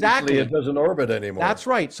 Exactly. It doesn't orbit anymore. That's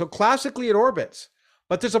right. So classically, it orbits,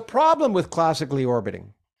 but there's a problem with classically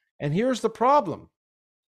orbiting, and here's the problem: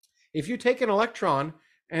 if you take an electron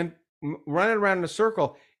and run it around in a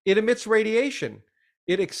circle, it emits radiation.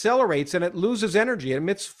 It accelerates and it loses energy. It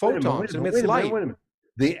emits photons. It emits light. Wait a minute.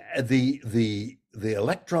 The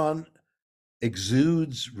electron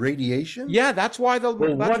exudes radiation? Yeah, that's why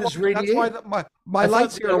what is radiation? That's why my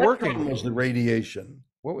lights here are working. Was the radiation?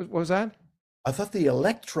 What was that? I thought the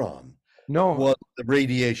electron was the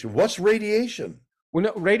radiation. What's radiation? Well,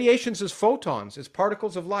 no, radiations is photons. It's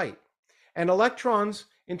particles of light, and electrons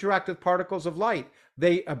interact with particles of light.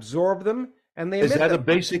 They absorb them and they emit them. Is that a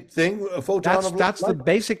basic thing? A photon of light? That's the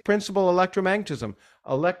basic principle of electromagnetism.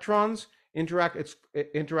 Electrons interact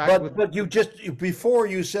with. But you just before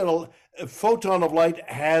you said a photon of light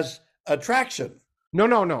has attraction.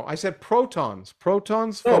 No. I said protons.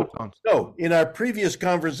 Photons. No. In our previous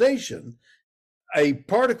conversation, a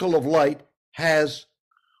particle of light has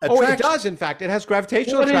attraction. Oh, it does. In fact, it has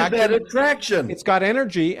gravitational attraction. What is that attraction? It's got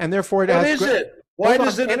energy, and therefore it has. What is it? Why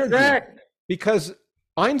does it attract? Because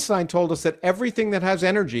Einstein told us that everything that has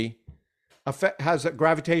energy has a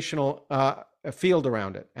gravitational a field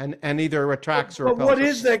around it, and either attracts or repels. But what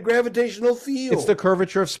is that gravitational field? It's the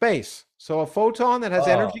curvature of space. So a photon that has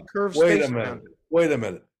energy curves space around it. Wait a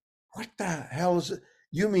minute. What the hell is it?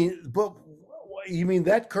 You mean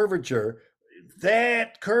that curvature?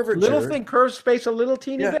 That curvature. Little thing curves space a little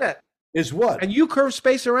teeny bit. Is what? And you curve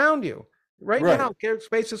space around you. Right now,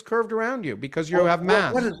 space is curved around you because you have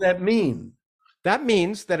mass. What does that mean? That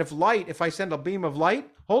means that if I send a beam of light,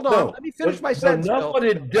 hold on, let me finish my sentence. Not what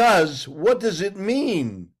it does. What does it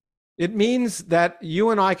mean? It means that you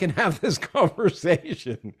and I can have this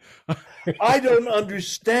conversation. I don't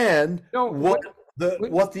understand what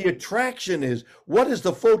the attraction is. What is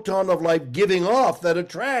the photon of light giving off that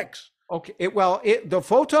attracts? Okay, the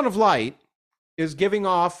photon of light is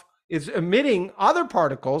emitting other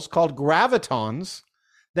particles called gravitons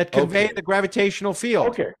that convey the gravitational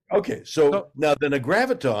field. Okay. So now then a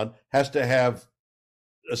graviton has to have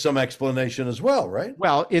some explanation as well, right?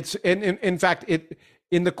 Well, it's in fact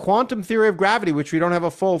in the quantum theory of gravity, which we don't have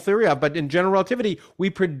a full theory of, but in general relativity, we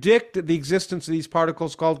predict the existence of these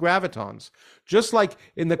particles called gravitons. Just like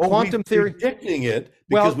in the quantum theory, predicting it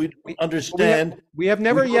because we don't understand. We have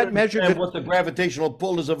never yet measured what the gravitational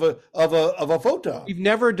pull is of a photon. We've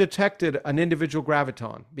never detected an individual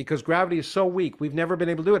graviton because gravity is so weak. We've never been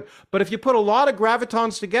able to do it. But if you put a lot of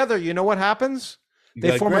gravitons together, you know what happens?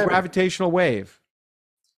 They form a gravitational wave,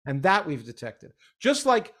 and that we've detected. Just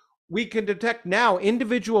like we can detect now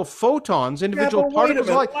individual photons, individual particles.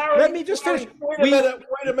 Let me just finish. Wait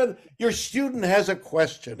a minute. Your student has a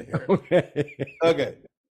question here. Okay.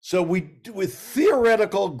 So with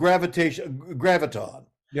theoretical graviton.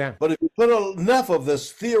 Yeah. But if you put enough of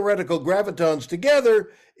this theoretical gravitons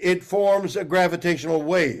together, it forms a gravitational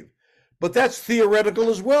wave. But that's theoretical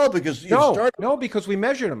as well because because we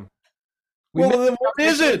measured them. Then what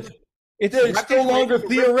is it? It's no longer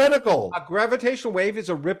theoretical. A gravitational wave is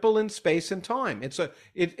a ripple in space and time. It's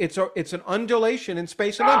an undulation in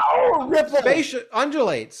space and time. Ripple. Space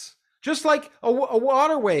undulates. just like a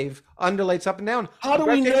water wave undulates up and down. How do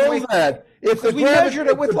we know that? Because we measured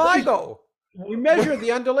it with LIGO. We measured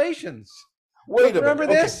the undulations. Remember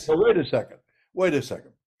this? So wait a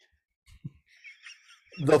second.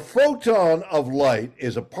 The photon of light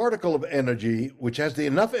is a particle of energy which has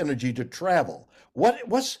enough energy to travel.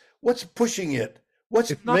 What's pushing it?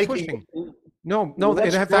 What's it's not making pushing? No.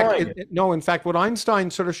 In fact, what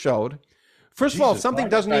Einstein sort of showed. First of all, something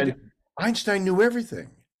doesn't need. Einstein knew everything.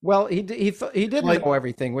 Well, he didn't know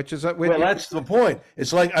everything, which is well, that's the point.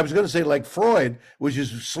 It's like I was going to say, like Freud, which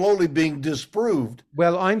is slowly being disproved.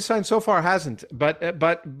 Well, Einstein so far hasn't,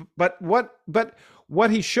 but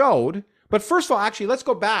what he showed. But first of all, actually, let's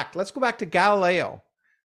go back. Let's go back to Galileo.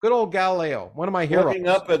 Good old Galileo, one of my heroes. Looking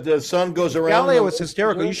up at the sun goes around. Galileo was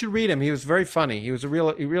hysterical. You should read him. He was very funny. He was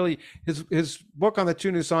his book on the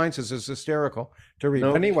two new sciences is hysterical to read.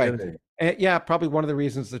 No, but anyway, yeah, probably one of the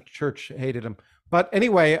reasons the church hated him. But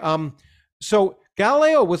anyway, so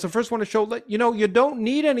Galileo was the first one to show that, you don't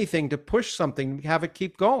need anything to push something, have it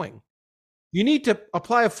keep going. You need to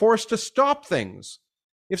apply a force to stop things.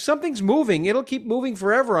 If something's moving, it'll keep moving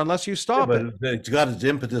forever unless you stop it. It's got its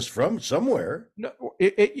impetus from somewhere. No,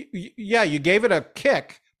 you gave it a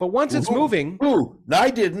kick, but once it's moving. I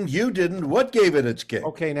didn't. You didn't. What gave it its kick?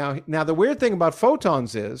 Okay, now the weird thing about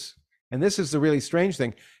photons is, and this is the really strange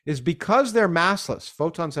thing, is because they're massless,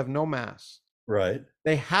 photons have no mass. Right.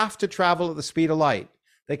 They have to travel at the speed of light.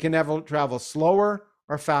 They can never travel slower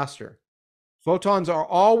or faster. Photons are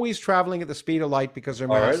always traveling at the speed of light because they're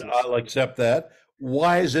massless. All right, I'll accept that.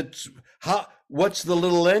 Why is it? What's the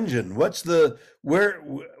little engine? Where?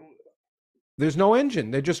 There's no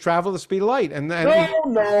engine. They just travel the speed of light. And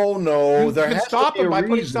no. You can stop them by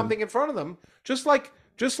putting something in front of them. Just like,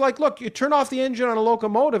 look, you turn off the engine on a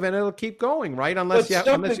locomotive and it'll keep going, right?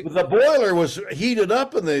 The boiler was heated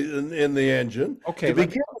up in the engine to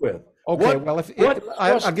begin with. Okay,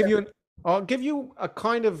 I'll give you a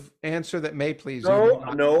kind of answer that may please you.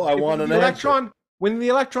 I want an answer. When the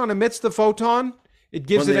electron emits the photon, it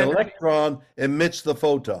gives it energy. Electron emits the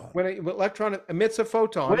photon. When an electron emits a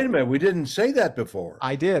photon. Wait a minute, we didn't say that before.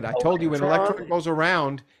 I did. I told you when an electron goes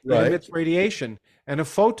around, it emits radiation. And a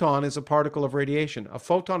photon is a particle of radiation. A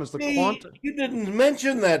photon is the quantum. You didn't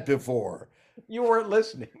mention that before. You weren't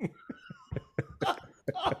listening.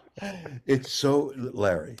 It's so,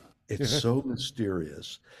 Larry, it's so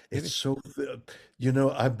mysterious. It's so,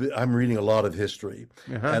 I'm reading a lot of history.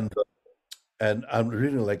 And I'm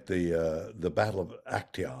reading like the Battle of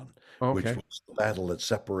Actium, which was the battle that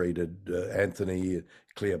separated Antony,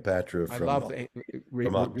 Cleopatra from. I love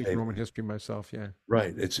Roman history myself. Yeah.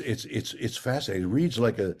 Right. It's fascinating. It reads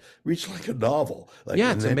like a novel.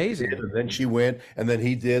 It's amazing. And then she went, and then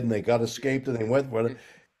he did, and they got escaped, and they went.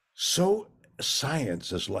 So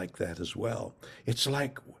science is like that as well. It's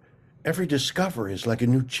like. Every discovery is like a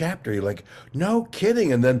new chapter. You're like, no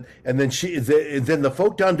kidding. And then the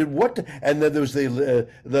photon did what? And then there was the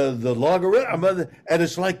logarithm, and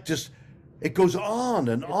it's like it goes on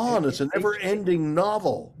and on. It's a never-ending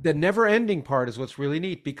novel. The never-ending part is what's really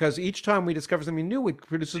neat, because each time we discover something new, it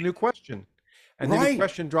produces a new question, and the new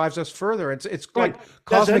question drives us further. It's like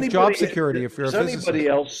cosmic job security. If you're a physicist. Does anybody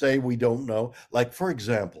else say we don't know? Like, for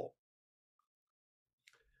example,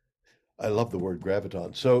 I love the word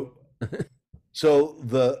graviton. So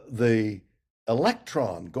the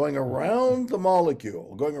electron going around the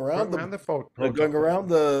molecule, going around the proton, going around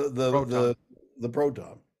the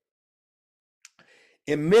proton,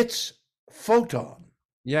 emits photon.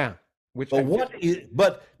 Yeah.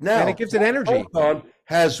 But now and it gives it energy. Photon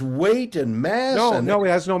has weight and mass. No, it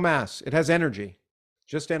has no mass. It has energy,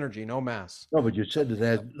 just energy, no mass. No, but you said it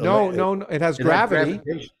had no. It has gravity.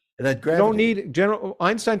 You don't need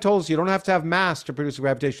Einstein told us you don't have to have mass to produce a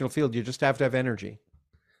gravitational field. You just have to have energy.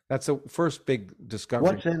 That's the first big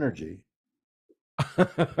discovery. What's energy?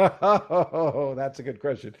 Oh, that's a good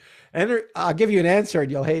question. I'll give you an answer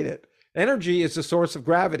and you'll hate it. Energy is the source of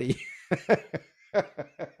gravity.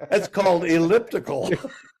 That's called elliptical.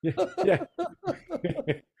 Yeah.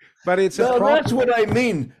 But it's that's what I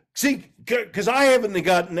mean. See, because I haven't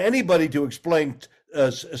gotten anybody to explain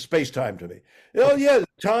space-time to me.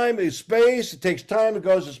 Time is space. It takes time. It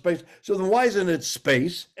goes to space. So then, why isn't it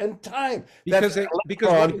space and time? Because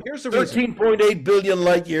here's the reason. 13.8 billion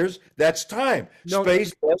light years. That's time. No,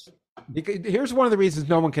 space. Here's one of the reasons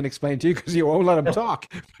no one can explain to you, because you won't let them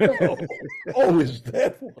talk. Is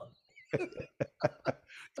that one?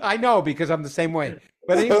 I know, because I'm the same way.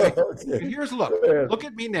 But anyway, here's look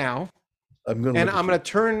at me now. I'm going to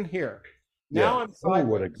turn here. Now I'm sideways.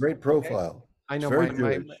 What a great profile. I know.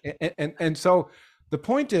 And so the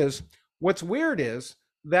point is, what's weird is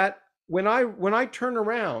that when I turn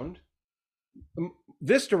around,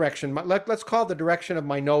 this direction, let's call the direction of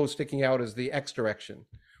my nose sticking out as the X direction.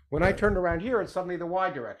 When I turned around here, it's suddenly the Y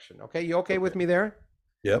direction. Okay, you okay with me there?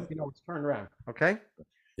 Yep. You know, it's turned around. Okay.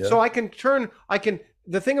 Yep. So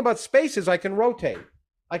the thing about space is I can rotate.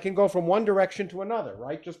 I can go from one direction to another,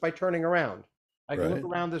 right? Just by turning around. I can look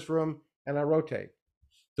around this room and I rotate.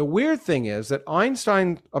 The weird thing is that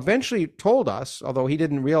Einstein eventually told us, although he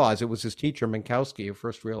didn't realize it was his teacher, Minkowski, who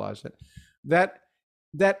first realized it, that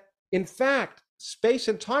in fact, space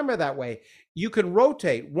and time are that way. You can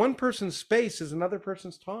rotate. One person's space is another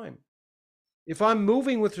person's time. If I'm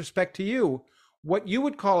moving with respect to you, what you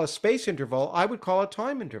would call a space interval, I would call a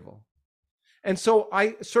time interval. And so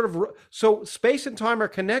so space and time are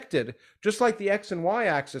connected, just like the X and Y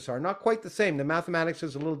axis are. Not quite the same. The mathematics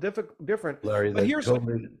is a little different. Larry, but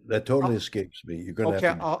that totally escapes me. You're going to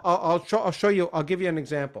have to. I'll show you. I'll give you an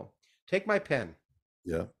example. Take my pen.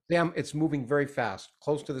 Yeah. Damn, it's moving very fast,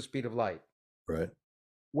 close to the speed of light. Right.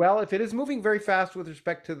 Well, if it is moving very fast with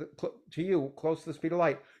respect to you, close to the speed of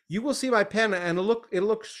light, you will see my pen, and it'll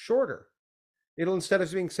look shorter. It'll, instead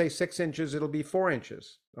of being, say, 6 inches, it'll be 4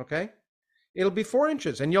 inches. Okay. It'll be 4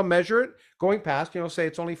 inches, and you'll measure it going past, say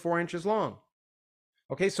it's only 4 inches long.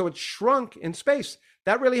 Okay, so it's shrunk in space.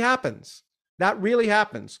 That really happens. That really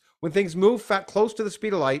happens. When things move close to the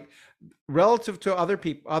speed of light, relative to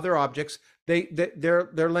other objects,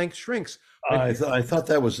 their length shrinks. I thought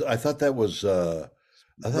that was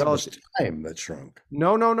time that shrunk.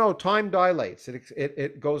 No. Time dilates.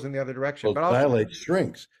 It goes in the other direction. Well, dilate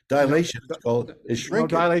shrinks. Dilation is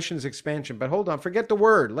shrinking. No, dilation is expansion. But hold on, forget the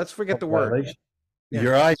word. Let's forget the word. Yeah.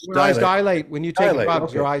 Your eyes dilate when you take a bug.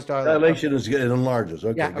 Okay. Your eyes dilate. Dilation is it enlarges.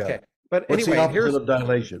 Okay. Yeah. Okay. It. But what's anyway, the opposite of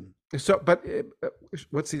dilation? So, but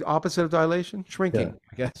what's the opposite of dilation? Shrinking,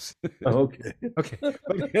 I guess. Okay. Okay.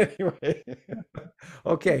 But anyway,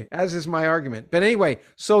 okay. As is my argument. But anyway,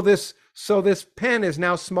 so this pen is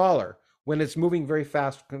now smaller when it's moving very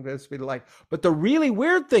fast compared to the speed of light. But the really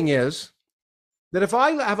weird thing is that if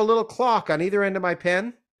I have a little clock on either end of my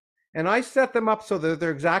pen, and I set them up so that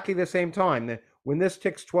they're exactly the same time, when this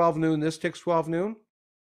ticks 12 noon, this ticks 12 noon.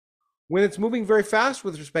 When it's moving very fast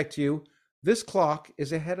with respect to you, this clock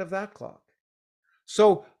is ahead of that clock.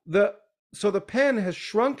 So the pen has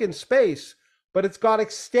shrunk in space, but it's got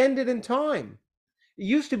extended in time. It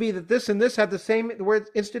used to be that this and this had the same, where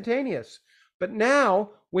it's instantaneous. But now,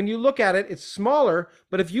 when you look at it, it's smaller.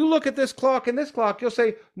 But if you look at this clock and this clock, you'll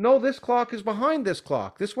say, no, this clock is behind this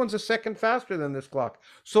clock. This one's a second faster than this clock.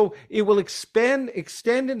 So it will extend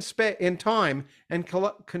in time and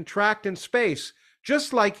contract in space.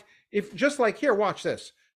 Just like here, watch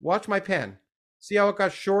this. Watch my pen. See how it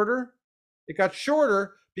got shorter? It got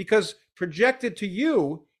shorter because projected to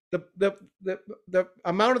you, the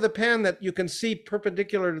amount of the pen that you can see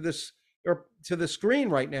perpendicular to this or to the screen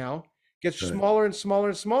right now gets smaller and smaller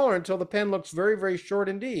and smaller until the pen looks very, very short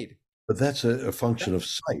indeed. But that's a function of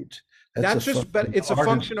sight. It's a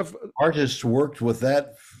function of artists worked with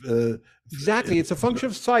that. Exactly, it's a function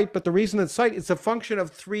of sight. But the reason it's sight, it's a function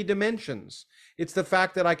of 3 dimensions. It's the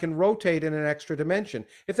fact that I can rotate in an extra dimension.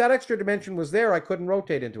 If that extra dimension was there, I couldn't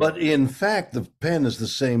rotate into it. But in fact, the pen is the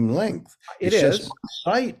same length. It's is just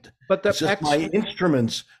sight. But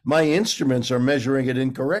my instruments are measuring it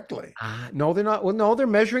incorrectly. No, they're not. Well, no, they're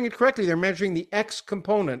measuring it correctly. They're measuring the X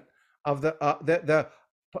component of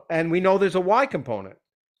and we know there's a Y component.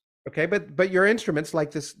 Okay, but your instruments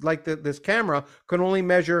like this camera can only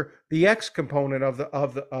measure the X component of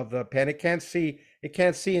the pen. It can't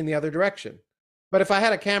see in the other direction. But if I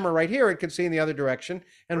had a camera right here, it could see in the other direction,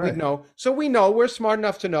 and we'd know. So we're smart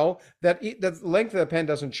enough to know that the length of the pen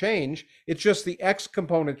doesn't change. It's just the X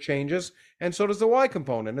component changes, and so does the Y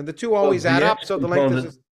component, and the two always add up. So the length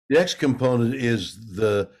is the X component is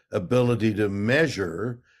the ability to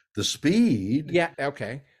measure the speed. Yeah.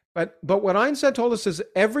 Okay. But what Einstein told us is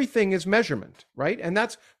everything is measurement, right? And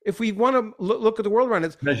that's, if we want to look at the world around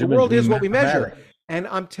us, the world is what we measure. And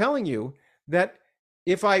I'm telling you that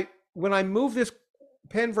when I move this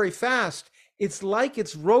pen very fast, it's like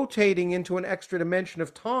it's rotating into an extra dimension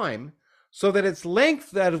of time, so that its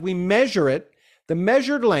length, that as we measure it, the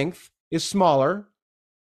measured length is smaller,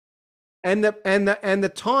 and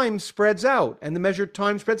the time spreads out, and the measured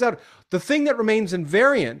time spreads out. The thing that remains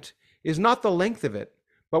invariant is not the length of it,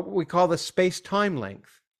 but what we call the space-time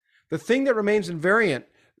length. The thing that remains invariant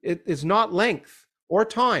is not length or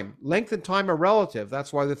time. Length and time are relative.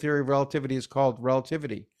 That's why the theory of relativity is called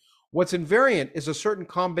relativity. What's invariant is a certain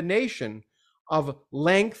combination of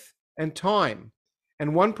length and time.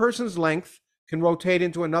 And one person's length can rotate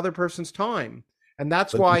into another person's time. And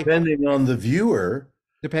that's why... Depending upon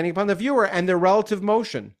the viewer and their relative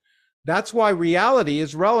motion. That's why reality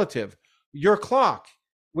is relative. your clock,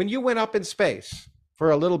 when you went up in space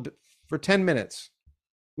for a little bit, for 10 minutes,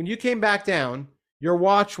 when you came back down, your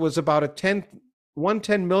watch was about a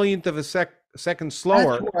 1/10 millionth of a second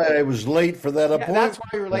slower. That's why I was late for that appointment. That's why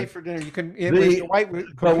you were late for dinner. You can.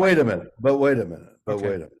 But wait a minute.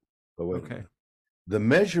 Okay. The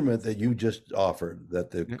measurement that you just offered,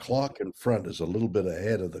 that the Yeah. clock in front is a little bit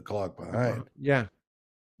ahead of the clock behind, Yeah.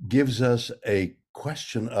 gives us a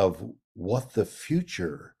question of what the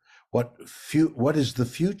future, what is the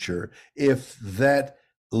future if that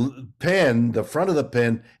pen, the front of the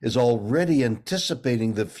pen, is already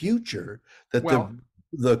anticipating the future that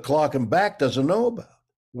the clock and back doesn't know about.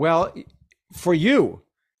 Well, for you,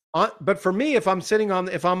 but for me, if I'm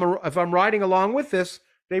riding along with this,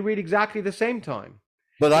 they read exactly the same time.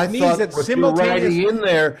 But I thought that you're writing in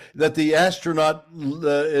there that the astronaut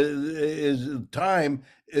time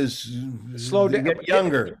is slowed down, get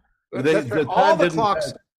younger. All the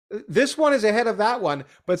clocks. This one is ahead of that one,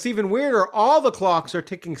 but it's even weirder. All the clocks are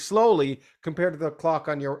ticking slowly compared to the clock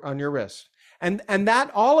on your wrist, and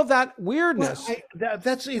that all of that weirdness. Well,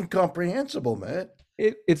 that's incomprehensible, man.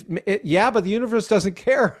 Yeah, but the universe doesn't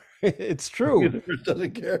care. It's true. The universe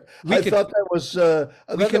doesn't care. I thought that was.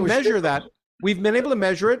 We can measure that. We've been able to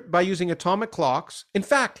measure it by using atomic clocks. In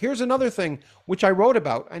fact, here's another thing which I wrote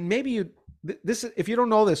about, and maybe if you don't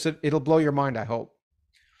know this, it'll blow your mind, I hope.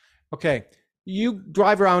 Okay, you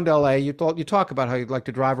drive around LA. You talk about how you'd like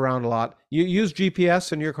to drive around a lot. You use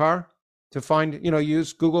GPS in your car to find,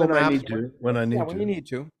 use Google Maps. When you need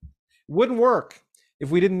to. Wouldn't work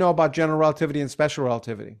if we didn't know about general relativity and special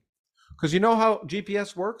relativity. Because you know how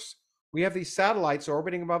GPS works? We have these satellites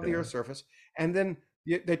orbiting above the Earth's surface, and then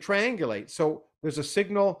they triangulate. So there's a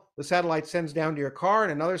signal the satellite sends down to your car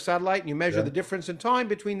and another satellite, and you measure the difference in time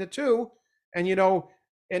between the two, and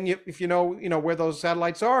if you know where those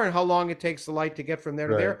satellites are and how long it takes the light to get from there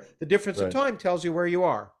to there, the difference in time tells you where you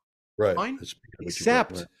are. Right. Fine?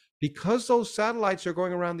 Except because those satellites are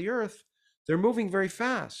going around the Earth, they're moving very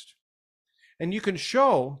fast. And you can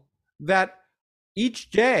show that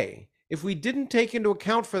each day, if we didn't take into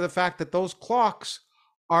account for the fact that those clocks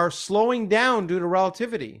are slowing down due to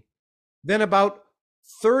relativity, then about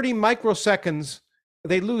 30 microseconds,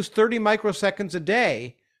 they lose 30 microseconds a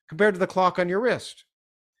day compared to the clock on your wrist.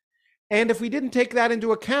 And if we didn't take that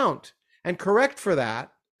into account and correct for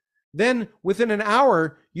that, then within an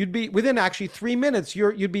hour, within actually 3 minutes,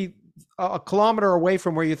 you'd be a kilometer away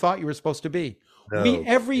from where you thought you were supposed to be. No.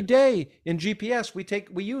 Every day in GPS,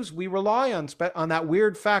 we rely on that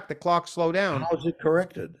weird fact that clocks slow down. How is it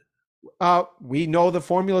corrected? We know the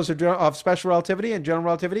formulas of special relativity and general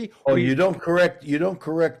relativity. Oh, you don't correct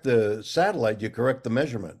the satellite, you correct the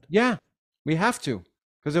measurement. Yeah, we have to.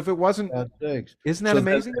 Because if it wasn't, isn't that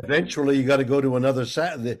amazing? Eventually, you got to go to another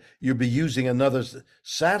you'll be using another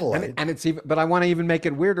satellite, and it's even. But I want to even make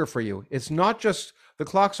it weirder for you. It's not just the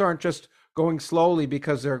clocks aren't just going slowly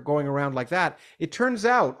because they're going around like that. It turns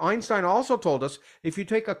out Einstein also told us if you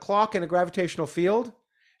take a clock in a gravitational field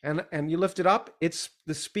and you lift it up, it's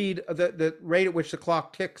the speed, the rate at which the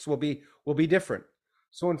clock ticks will be different.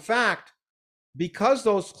 So in fact, because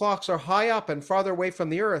those clocks are high up and farther away from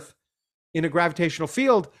the Earth in a gravitational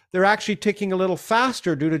field, they're actually ticking a little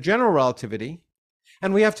faster due to general relativity.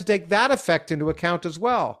 And we have to take that effect into account as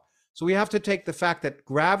well. So we have to take the fact that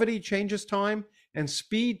gravity changes time and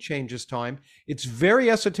speed changes time. It's very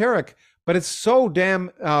esoteric, but it's so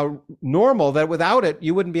damn normal that without it,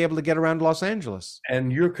 you wouldn't be able to get around Los Angeles.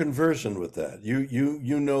 And you're conversant with that.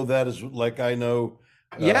 You know that as like I know.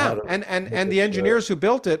 And the engineers who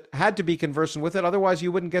built it had to be conversant with it. Otherwise,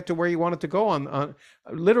 you wouldn't get to where you wanted to go on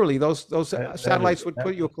literally, those satellites would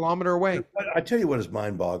put you a kilometer away. I tell you what is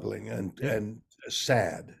mind-boggling and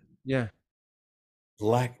sad. Yeah.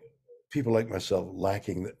 People like myself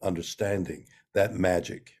lacking understanding that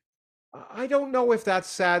magic. I don't know if that's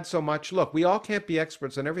sad so much. Look, we all can't be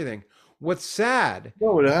experts on everything. What's sad?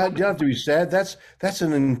 No, you don't have to be sad. That's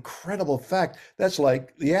an incredible fact. That's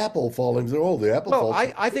like the apple falling. The apple falls.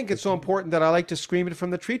 I think it's so important that I like to scream it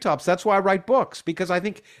from the treetops. That's why I write books, because I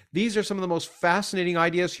think these are some of the most fascinating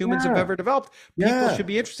ideas humans have ever developed. People should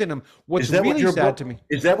be interested in them. What's really sad to me.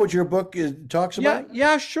 Is that what your book talks about?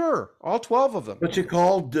 Yeah, sure. All 12 of them. What's it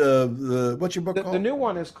called? What's your book called? The new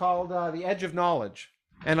one is called The Edge of Knowledge.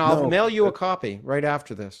 And I'll mail you a copy right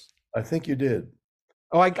after this. I think you did.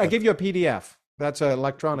 Oh, I give you a PDF. That's an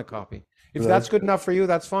electronic copy. If that's good enough for you,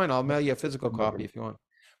 that's fine. I'll mail you a physical copy if you want.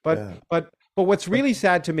 But what's really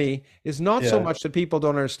sad to me is not so much that people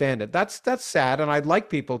don't understand it. That's sad, and I'd like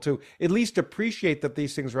people to at least appreciate that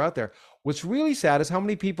these things are out there. What's really sad is how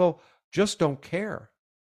many people just don't care.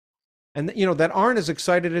 and that aren't as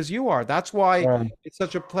excited as you are. That's why it's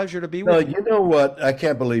such a pleasure to be No, with you. you know what? I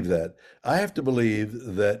can't believe that. I have to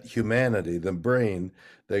believe that humanity, the brain,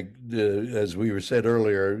 that as we were said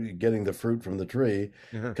earlier, getting the fruit from the tree,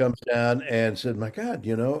 Uh-huh. comes down and said, "My God,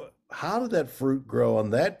 how did that fruit grow on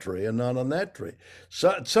that tree and not on that tree?" So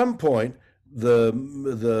at some point, the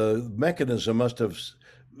mechanism must have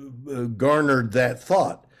garnered that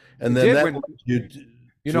thought, and It then did that when led you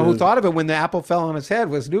you know who to thought of it when the apple fell on his head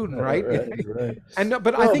was Newton, right? right. But I No, think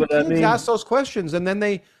but I kids ask mean, those questions and then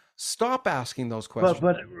they stop asking those questions.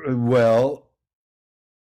 but well.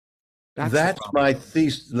 That's the problem.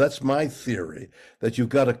 That's my theory, that you've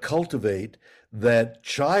got to cultivate that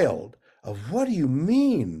child of what do you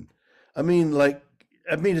mean? I mean,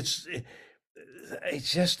 it's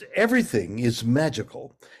just everything is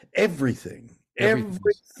magical. Everything, Everything is.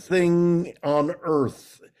 everything on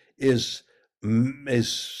earth is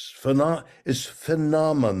is phenomenal.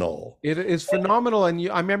 It is phenomenal, and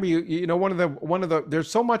I remember one of the.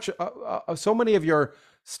 There's so much, so many of your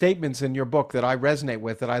statements in your book that I resonate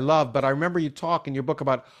with, that I love. But I remember you talk in your book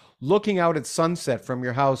about looking out at sunset from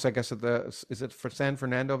your house. I guess is it for San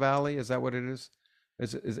Fernando Valley? Is that what it is?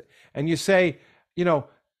 Is it? And you say, you know,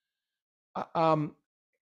 uh, um,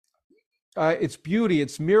 its beauty,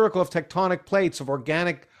 its miracle of tectonic plates, of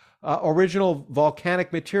organic, original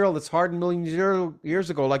volcanic material that's hardened millions of years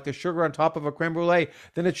ago, like the sugar on top of a creme brulee.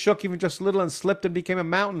 Then it shook even just a little and slipped and became a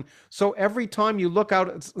mountain. So every time you look out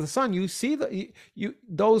at the sun, you see the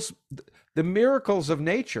miracles of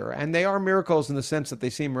nature, and they are miracles in the sense that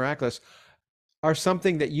they seem miraculous, are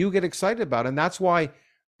something that you get excited about, and that's why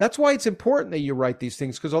it's important that you write these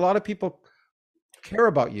things, because a lot of people care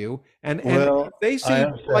about you, and Well, if they I see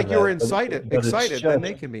understand like you're that, but it's excited, then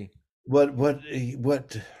they just can be. what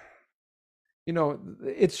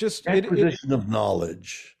It's just acquisition of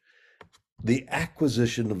knowledge. The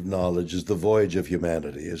acquisition of knowledge is the voyage of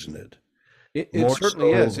humanity, isn't it? it More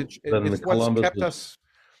certainly is. so than the It's what's Columbus. kept us.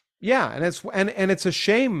 Yeah, and it's a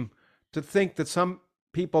shame to think that some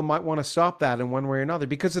people might want to stop that in one way or another,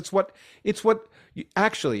 because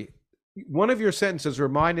actually, one of your sentences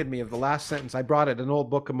reminded me of the last sentence. I brought it, an old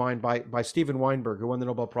book of mine by Steven Weinberg, who won the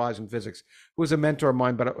Nobel Prize in Physics, who was a mentor of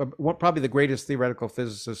mine, but probably the greatest theoretical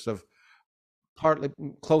physicist of partly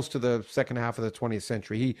close to the second half of the 20th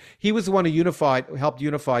century. He was the one who helped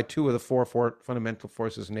unify two of the four fundamental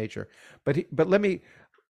forces in nature. But let me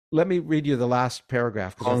read you the last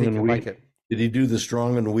paragraph, because I Strong think and you'll like weak. it. Did he do the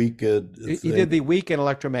strong and weak He thing? did the weak and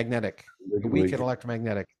electromagnetic, the weak Weak. and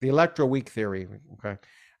electromagnetic, the electroweak theory. Okay.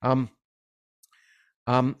 Um,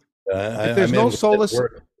 if I there's may no have looked at the solace,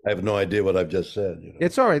 word. I have no idea what I've just said.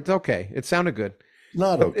 it's all right. It's okay. It sounded good.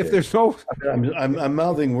 Not But okay. if there's no, I'm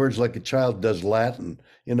mouthing words like a child does Latin.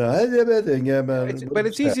 but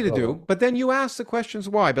it's easy to do. But then you ask the questions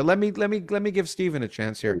why. But let me give Stephen a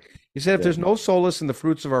chance here. He said, if there's no solace in the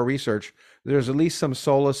fruits of our research, there's at least some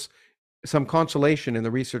solace, some consolation in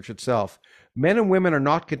the research itself. Men and women are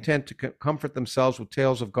not content to comfort themselves with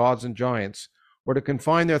tales of gods and giants, or to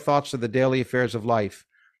confine their thoughts to the daily affairs of life.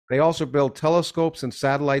 They also build telescopes and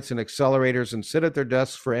satellites and accelerators and sit at their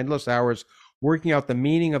desks for endless hours, working out the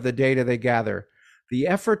meaning of the data they gather. The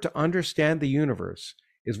effort to understand the universe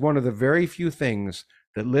is one of the very few things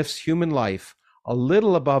that lifts human life a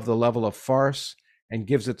little above the level of farce and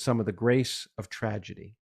gives it some of the grace of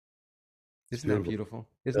tragedy. Isn't that beautiful?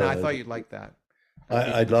 I thought you'd like that.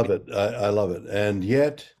 I love it. I love it. And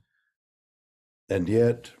yet,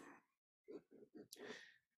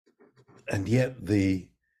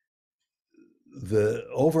 the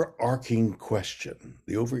overarching question,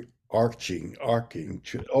 the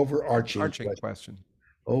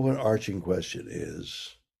overarching question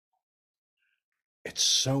is, it's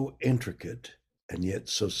so intricate and yet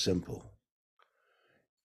so simple.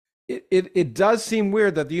 It does seem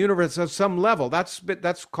weird that the universe has some level. That's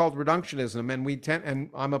called reductionism, and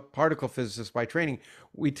I'm a particle physicist by training.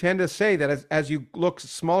 We tend to say that as you look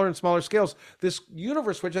smaller and smaller scales, this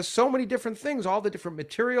universe, which has so many different things, all the different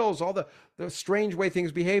materials, all the strange way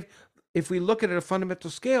things behave. If we look at it at a fundamental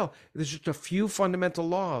scale, there's just a few fundamental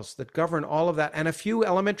laws that govern all of that, and a few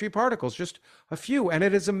elementary particles, just a few, and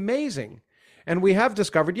it is amazing. And we have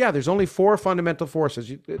discovered, there's only four fundamental forces,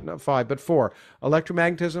 not five, but four: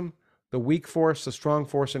 electromagnetism, the weak force, the strong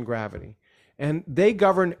force, and gravity. And they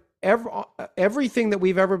govern everything that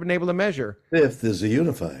we've ever been able to measure. Fifth is a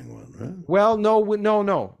unifying one, right? Well,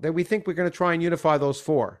 no. That we think we're going to try and unify those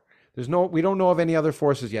four. We don't know of any other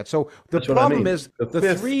forces yet. So the problem is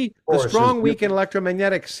the strong, weak, and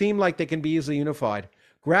electromagnetic seem like they can be easily unified.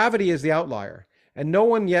 Gravity is the outlier. And no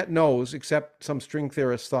one yet knows, except some string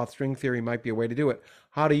theorists thought string theory might be a way to do it,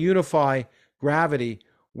 how to unify gravity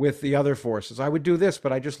with the other forces. I would do this,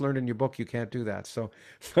 but I just learned in your book you can't do that. So,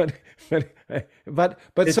 but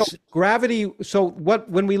so gravity. So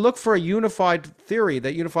when we look for a unified theory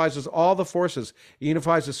that unifies all the forces, it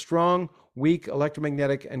unifies a strong, weak,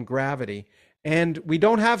 electromagnetic, and gravity. And we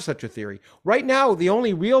don't have such a theory right now. The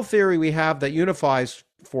only real theory we have that unifies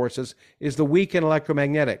forces is the weak and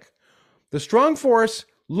electromagnetic. The strong force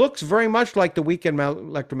looks very much like the weak and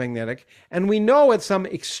electromagnetic, and we know at some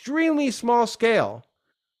extremely small scale,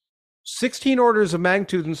 16 orders of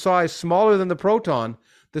magnitude in size smaller than the proton,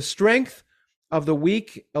 the strength of the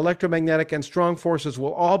weak electromagnetic and strong forces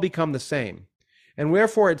will all become the same. And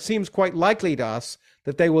therefore, it seems quite likely to us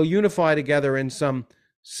that they will unify together in some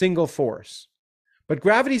single force. But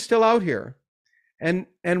gravity's still out here, and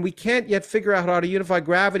we can't yet figure out how to unify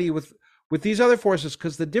gravity with these other forces,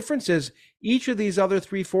 because the difference is each of these other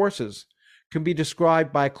three forces can be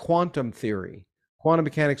described by quantum theory. Quantum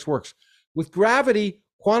mechanics works. With gravity,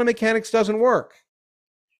 quantum mechanics doesn't work.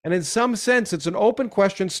 And in some sense, it's an open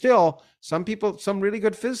question still. Some people, some really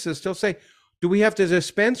good physicists still say, do we have to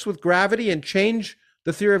dispense with gravity and change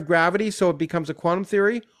the theory of gravity so it becomes a quantum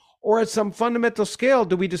theory? Or at some fundamental scale,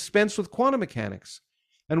 do we dispense with quantum mechanics?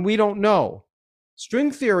 And we don't know.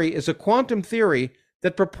 String theory is a quantum theory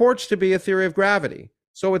that purports to be a theory of gravity.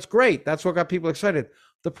 So it's great. That's what got people excited.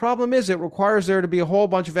 The problem is it requires there to be a whole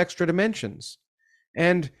bunch of extra dimensions.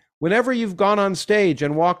 And whenever you've gone on stage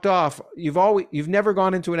and walked off, you've never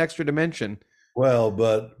gone into an extra dimension. Well,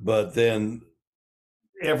 but then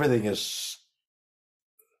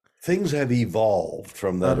things have evolved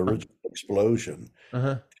from that original explosion.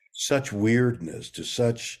 Such weirdness to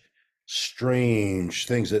such strange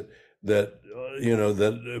things that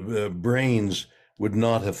brains would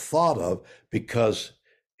not have thought of, because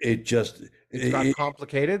it got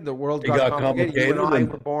complicated. The world got complicated. You and I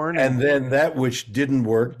were born, and then that which didn't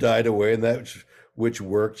work died away, and that which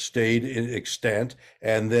worked stayed extant,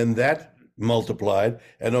 and then that multiplied,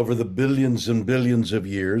 and over the billions and billions of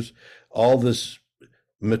years, all this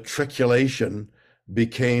matriculation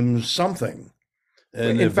became something.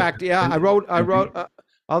 And in fact, I wrote.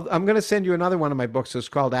 I'm going to send you another one of my books. It's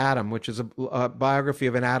called Atom, which is a biography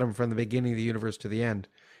of an atom from the beginning of the universe to the end.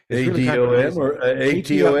 ATOM or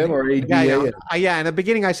ATOM or ADAM? Yeah. In the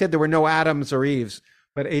beginning, I said there were no Adams or Eves,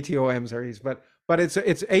 but ATOMs or Eves. But it's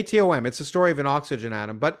ATOM. It's a story of an oxygen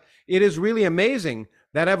atom. But it is really amazing,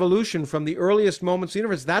 that evolution from the earliest moments of the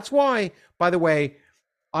universe. That's why, by the way,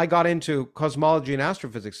 I got into cosmology and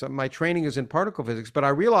astrophysics. My training is in particle physics, but I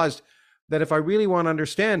realized that if I really want to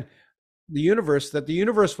understand the universe, that the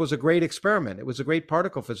universe was a great experiment. It was a great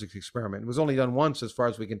particle physics experiment. It was only done once, as far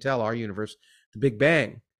as we can tell, our universe, the Big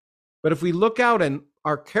Bang. But if we look out and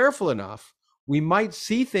are careful enough, we might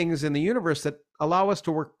see things in the universe that allow us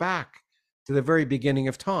to work back to the very beginning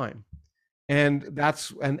of time. And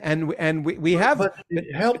that's, and we have. But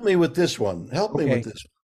help me with this one. Help me with this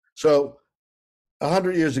one. So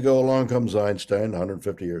 100 years ago, along comes Einstein,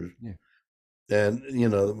 150 years. Yeah. And,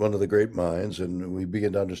 one of the great minds, and we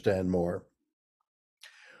begin to understand more.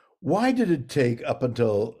 Why did it take up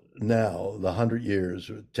until now, the 100 years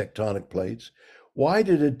of tectonic plates, why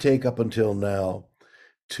did it take up until now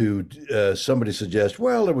to somebody suggest,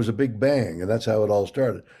 well, there was a Big Bang, and that's how it all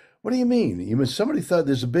started? What do you mean? You mean somebody thought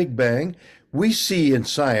there's a Big Bang? We see in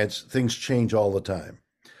science things change all the time.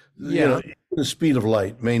 Yeah. The speed of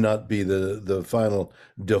light may not be the final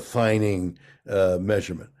defining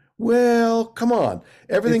measurement. Well, come on.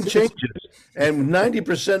 Everything changes. And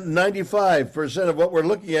 90%, 95% of what we're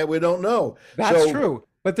looking at, we don't know. That's true.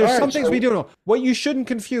 But there's some things we do know. What you shouldn't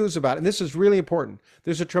confuse about, and this is really important,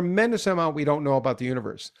 there's a tremendous amount we don't know about the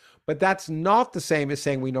universe. But that's not the same as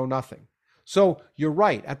saying we know nothing. So you're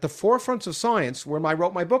right. At the forefronts of science, where I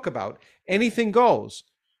wrote my book about, anything goes.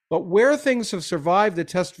 But where things have survived the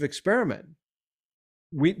test of experiment,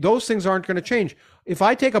 those things aren't going to change. If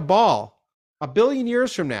I take a ball, 1 billion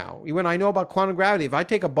years from now, when I know about quantum gravity, if I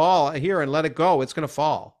take a ball here and let it go, it's going to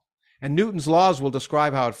fall. And Newton's laws will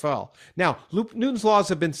describe how it fell. Now, Newton's laws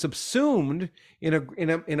have been subsumed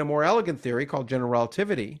in a more elegant theory called general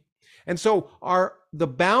relativity. And so the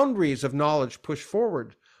boundaries of knowledge push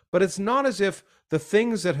forward. But it's not as if the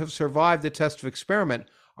things that have survived the test of experiment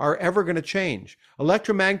are ever going to change.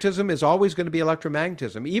 Electromagnetism is always going to be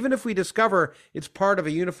electromagnetism. Even if we discover it's part of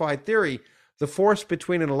a unified theory, the force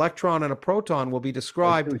between an electron and a proton will be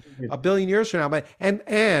described 1 billion years from now.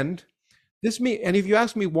 And if you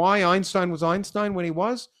ask me why Einstein was Einstein when he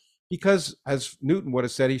was, because as Newton would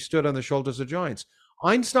have said, he stood on the shoulders of giants.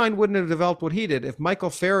 Einstein wouldn't have developed what he did if Michael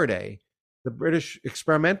Faraday, the British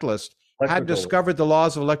experimentalist, had discovered the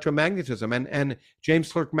laws of electromagnetism, and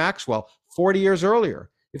James Clerk Maxwell 40 years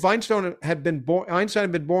earlier. If Einstein had been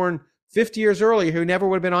born 50 years earlier, he never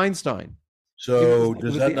would have been Einstein. So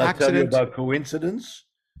does that not tell you about coincidence?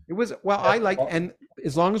 It was, well, and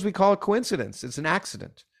as long as we call it coincidence, it's an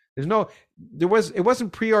accident. It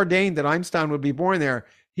wasn't preordained that Einstein would be born there.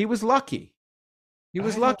 He was lucky. He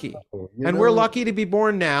was lucky. And we're lucky to be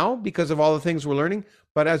born now because of all the things we're learning.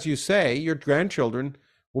 But as you say, your grandchildren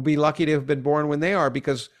will be lucky to have been born when they are,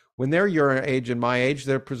 because when they're your age and my age,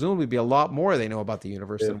 there presumably be a lot more they know about the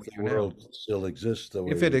universe than we do now. If the world still exists.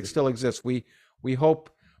 If it still exists, we hope,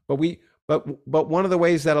 but one of the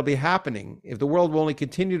ways that'll be happening, if the world will only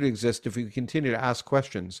continue to exist if we continue to ask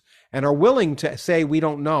questions and are willing to say we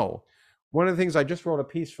don't know. One of the things, I just wrote a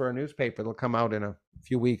piece for a newspaper that'll come out in a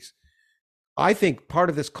few weeks. I think part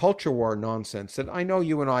of this culture war nonsense that I know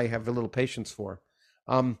you and I have a little patience for,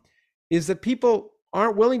 is that people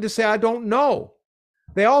aren't willing to say, I don't know.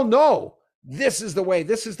 They all know this is the way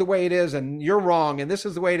it is, and you're wrong, and this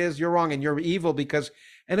is the way it is, you're wrong, and you're evil because,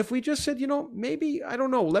 and if we just said, maybe, I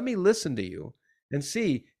don't know, let me listen to you and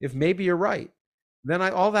see if maybe you're right, then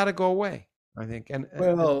all that'll go away, I think.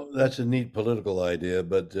 Well, that's a neat political idea,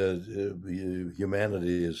 but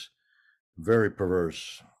humanity is very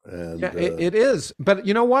perverse. And, it is. But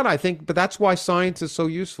you know what? I think, but that's why science is so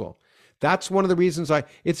useful. That's one of the reasons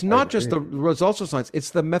it's not just the results of science,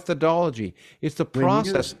 it's the methodology. It's the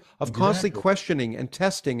process of constantly questioning and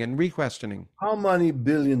testing and re-questioning. How many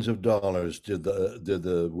billions of dollars did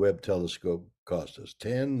the Webb telescope cost us?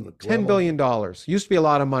 $10 billion. Used to be a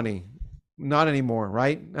lot of money. Not anymore,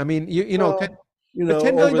 right? I mean, $10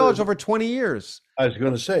 billion over 20 years. I was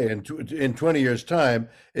going to say, in 20 years' time,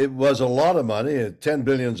 it was a lot of money. 10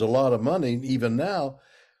 billion is a lot of money, even now.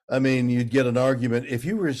 I mean, you'd get an argument if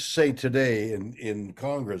you were to say today in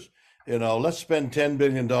Congress, let's spend $10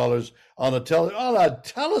 billion on a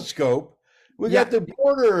telescope. We got the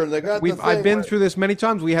border, and they got the thing. I've been through this many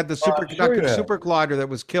times. We had the superconducting super collider that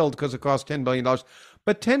was killed because it cost $10 billion.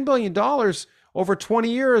 But $10 billion over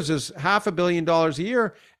 20 years is $500 million a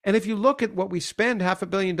year. And if you look at what we spend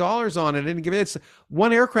 $500 million on at any given, it's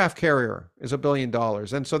one aircraft carrier is $1 billion.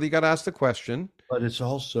 And so you got to ask the question. But it's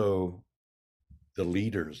also the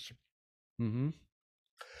leaders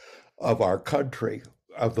of our country,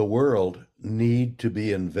 of the world, need to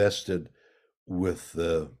be invested with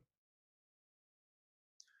the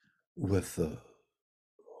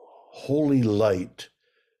holy light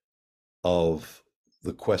of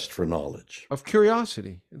the quest for knowledge, of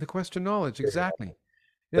curiosity, the quest of knowledge. Exactly.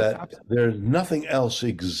 That there's nothing else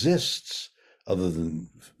exists other than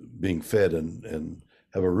being fed and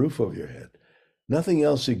have a roof over your head. Nothing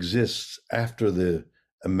else exists after the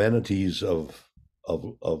amenities of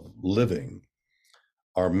living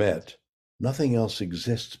are met. Nothing else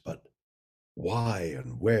exists but why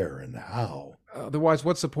and where and how. Otherwise,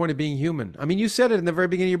 what's the point of being human? I mean, you said it in the very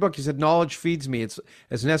beginning of your book. You said, knowledge feeds me. It's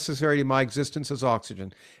as necessary to my existence as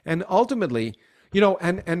oxygen. And ultimately,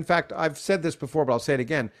 and in fact, I've said this before, but I'll say it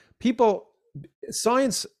again.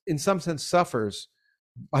 Science in some sense suffers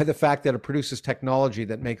by the fact that it produces technology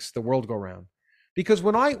that makes the world go round. Because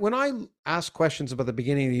when I ask questions about the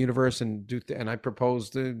beginning of the universe and I propose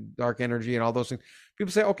the dark energy and all those things,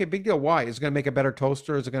 people say, okay, big deal. Why? Is it going to make a better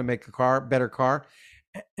toaster? Is it going to make a better car?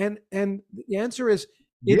 And the answer is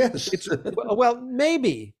yes. It's well,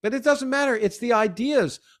 maybe, but it doesn't matter. It's the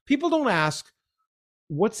ideas. People don't ask,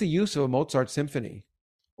 what's the use of a Mozart symphony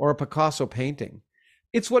or a Picasso painting?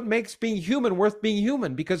 It's what makes being human worth being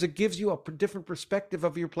human, because it gives you a different perspective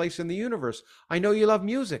of your place in the universe. I know you love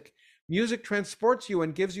music. Music transports you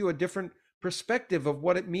and gives you a different perspective of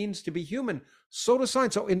what it means to be human. So does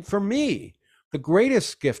science. So, for me, the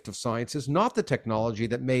greatest gift of science is not the technology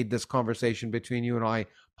that made this conversation between you and I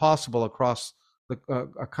possible across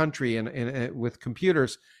a country and with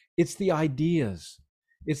computers. It's the ideas.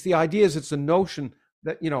 It's the ideas. It's the notion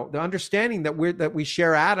that, the understanding that we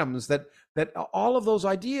share atoms, that all of those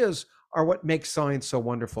ideas are what makes science so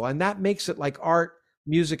wonderful. And that makes it, like art,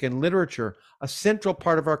 music, and literature, a central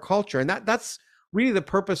part of our culture. And that's really the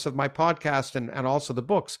purpose of my podcast and also the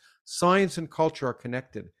books. Science and culture are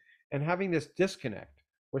connected. And having this disconnect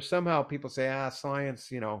where somehow people say, science,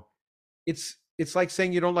 it's like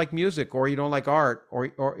saying you don't like music, or you don't like art,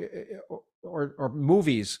 or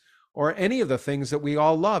movies, or any of the things that we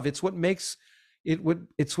all love. It's what makes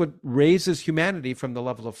it's what raises humanity from the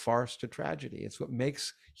level of farce to tragedy. It's what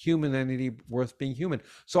makes humanity worth being human.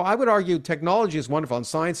 So I would argue technology is wonderful, and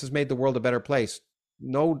science has made the world a better place.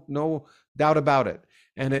 No doubt about it.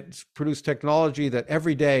 And it's produced technology that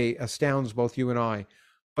every day astounds both you and I.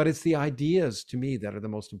 But it's the ideas, to me, that are the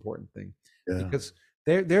most important thing, because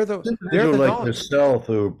they're the like yourself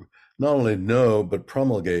who not only know but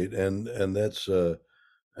promulgate, and that's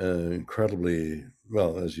incredibly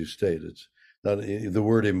well, as you state. It's not the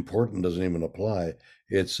word important doesn't even apply.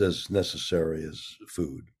 It's as necessary as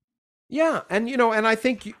food. Yeah, and and I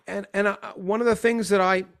think, one of the things that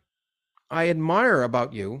I admire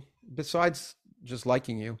about you, besides just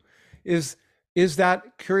liking you, is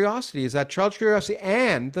that curiosity, is that child's curiosity,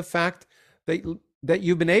 and the fact that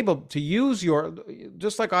you've been able to use your,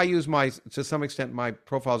 just like I use to some extent, my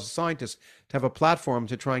profile as a scientist to have a platform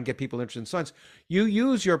to try and get people interested in science. You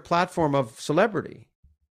use your platform of celebrity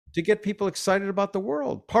to get people excited about the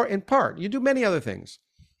world. In part, you do many other things,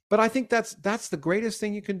 but I think that's the greatest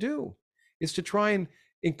thing you can do, is to try and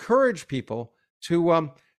encourage people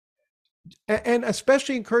to, and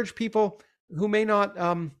especially encourage people who may not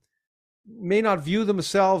view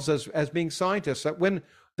themselves as being scientists. When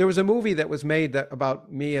there was a movie that was made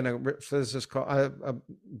about me and a physicist, a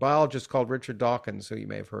biologist called Richard Dawkins, who you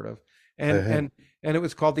may have heard of, and it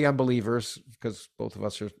was called The Unbelievers, because both of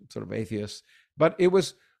us are sort of atheists. But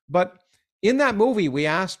in that movie, we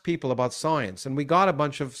asked people about science, and we got a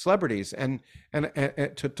bunch of celebrities, and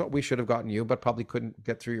we should have gotten you, but probably couldn't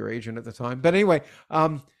get through your agent at the time. But anyway,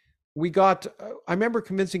 we got. I remember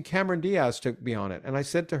convincing Cameron Diaz to be on it, and I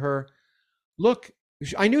said to her, "Look,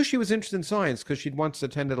 I knew she was interested in science because she'd once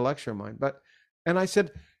attended a lecture of mine. And I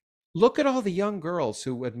said, look at all the young girls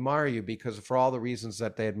who admire you for all the reasons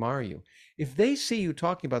that they admire you. If they see you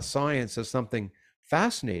talking about science as something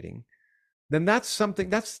fascinating, then that's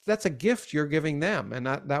a gift you're giving them." And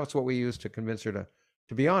that's what we used to convince her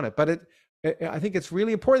to be on it. But I think it's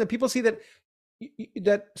really important that people see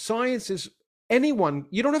that science is anyone.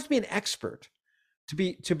 You don't have to be an expert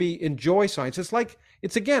to enjoy science.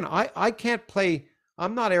 It's again, I can't play.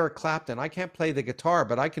 I'm not Eric Clapton. I can't play the guitar,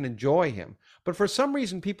 but I can enjoy him. But for some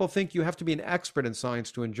reason, people think you have to be an expert in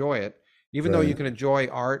science to enjoy it, even though you can enjoy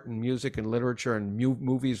art and music and literature and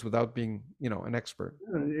movies without being, an expert.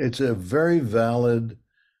 It's a very valid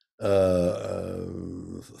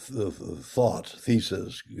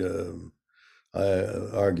thesis,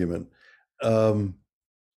 argument.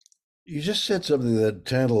 You just said something that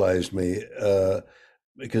tantalized me,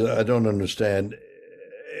 because I don't understand.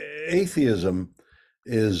 Atheism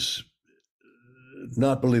is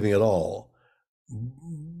not believing at all,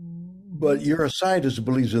 but you're a scientist who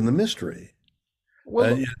believes in the mystery,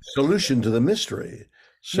 solution to the mystery.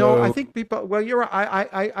 So, no, I think people. Well, you're.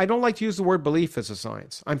 I don't like to use the word belief as a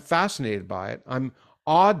science. I'm fascinated by it. I'm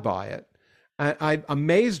awed by it. I'm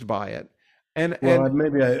amazed by it. And maybe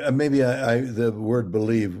the word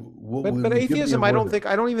believe. But atheism, I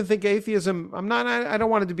don't even think atheism. I don't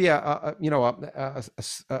want it to be a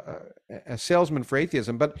salesman for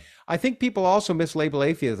atheism. But I think people also mislabel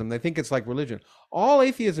atheism. They think it's like religion. All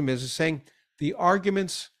atheism is saying the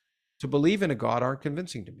arguments to believe in a God aren't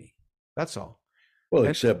convincing to me. That's all. Well,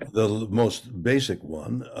 except the most basic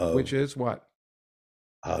one, which is what?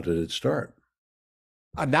 How did it start?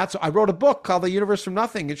 And I wrote a book called The Universe from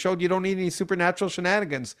Nothing. It showed you don't need any supernatural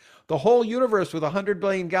shenanigans. The whole universe with 100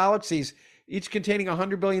 billion galaxies, each containing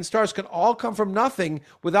 100 billion stars, can all come from nothing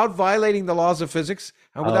without violating the laws of physics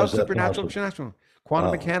and without supernatural shenanigans.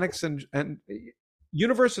 Quantum mechanics and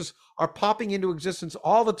universes are popping into existence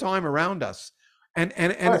all the time around us. And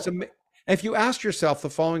it's if you ask yourself the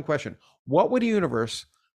following question, what would a universe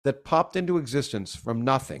that popped into existence from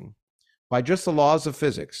nothing by just the laws of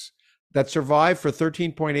physics that survived for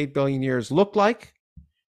 13.8 billion years look like?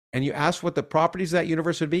 And you ask what the properties of that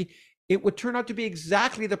universe would be, it would turn out to be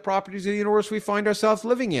exactly the properties of the universe we find ourselves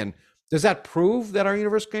living in. Does that prove that our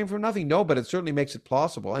universe came from nothing? No, but it certainly makes it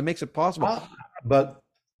plausible. It makes it possible. But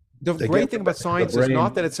the great thing about science is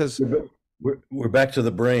not that it says... We're back to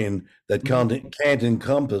the brain that can't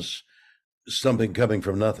encompass something coming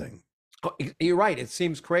from nothing. Oh, you're right. It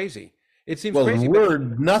seems crazy. Crazy. The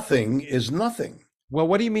word nothing is nothing. Well,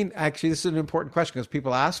 what do you mean? Actually, this is an important question because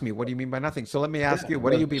people ask me, what do you mean by nothing? So let me ask you,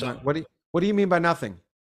 what do you mean by nothing?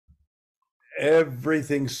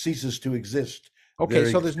 Everything ceases to exist.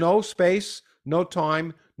 Okay, so there's no space, no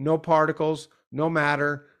time, no particles, no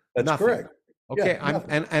matter. That's nothing. Correct. Okay,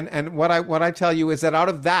 yeah, and what I tell you is that out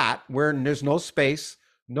of that, where there's no space,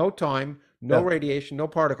 no time, no radiation, no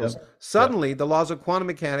particles, suddenly the laws of quantum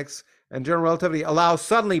mechanics and general relativity allow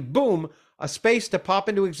suddenly, boom, a space to pop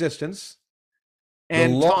into existence.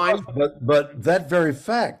 And time, but that very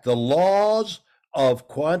fact, the laws of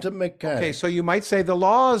quantum mechanics. Okay, so you might say the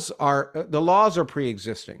laws are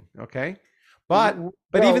pre-existing. Okay, but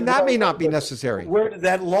even that may not be necessary. Where did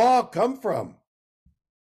that law come from?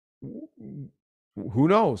 Who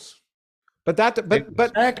knows?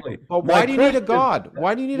 Exactly. But why do you need a God?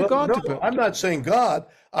 Why do you need a God? I'm not saying God.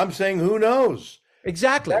 I'm saying who knows.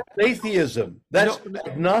 Exactly. That's atheism. That's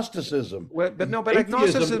agnosticism. But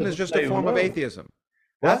agnosticism is just a form of atheism.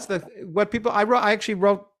 That's what people. I actually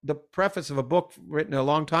wrote the preface of a book written a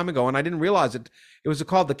long time ago, and I didn't realize it. It was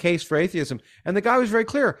called "The Case for Atheism," and the guy was very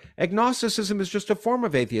clear. Agnosticism is just a form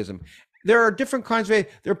of atheism. There are different kinds of.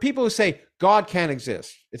 There are people who say God can't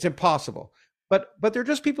exist; it's impossible. But they're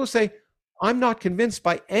just people who say, I'm not convinced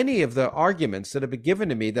by any of the arguments that have been given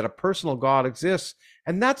to me that a personal God exists,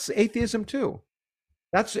 and that's atheism too.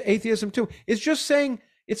 That's atheism too. It's just saying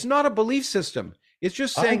it's not a belief system. It's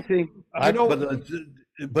just saying,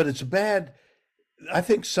 but it's bad. I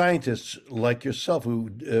think scientists like yourself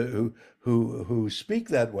who speak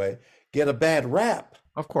that way get a bad rap.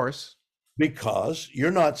 Of course, because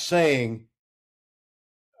you're not saying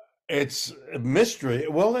it's a mystery.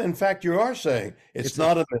 Well, in fact, you are saying it's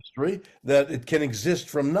not a mystery, that it can exist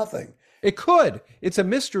from nothing. It could. It's a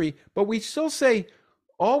mystery, but we still say,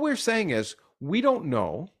 all we're saying is we don't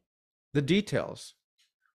know the details.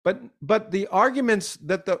 But the arguments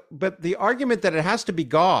that the argument that it has to be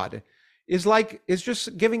God is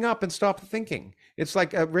just giving up and stop thinking. It's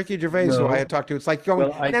like Ricky Gervais, who I had talked to. It's like going,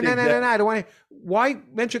 no, I don't want to. Why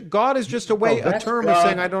mention God is just a term of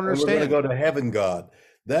saying I don't understand. We're going to go to heaven, God.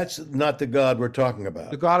 That's not the God we're talking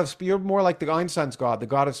about. The God of, you're more like the Einstein's God, the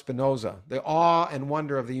God of Spinoza. The awe and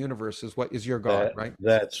wonder of the universe is what is your God, right?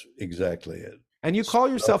 That's exactly it. And you call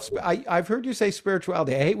yourself, I've heard you say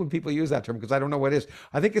spirituality. I hate when people use that term because I don't know what it is.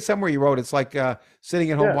 I think it's somewhere you wrote, it's like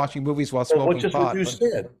sitting at home watching movies while smoking just pot. What you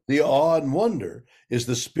said. The awe and wonder is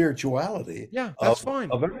the spirituality. Yeah, that's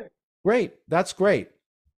fine. Of everything. Great. That's great.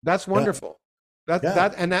 That's wonderful.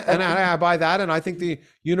 And I buy that. And I think the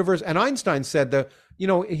universe, and Einstein said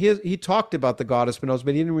he talked about the God of Spinoza,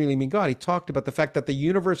 but he didn't really mean God. He talked about the fact that the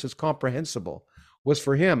universe is comprehensible was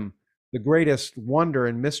for him the greatest wonder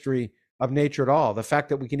and mystery of nature at all. The fact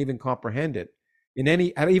that we can even comprehend it at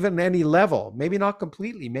any level, maybe not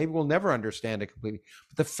completely, maybe we'll never understand it completely,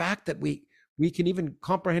 but the fact that we can even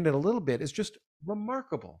comprehend it a little bit is just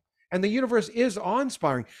remarkable. And the universe is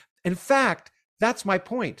awe-inspiring. In fact, that's my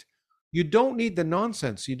point. You don't need the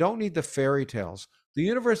nonsense. You don't need the fairy tales. The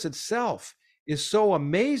universe itself is so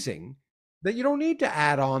amazing that you don't need to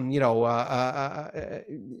add on,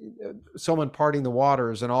 someone parting the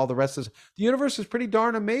waters and all the rest of this. The universe is pretty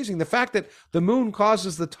darn amazing. The fact that the moon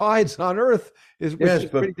causes the tides on Earth is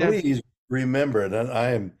but please remember, and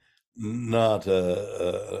I am not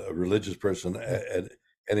a religious person at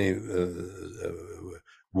any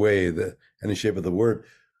way, any shape of the word,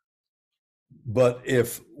 but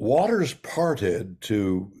if waters parted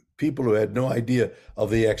to people who had no idea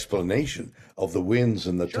of the explanation of the winds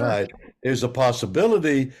and the tide, there's a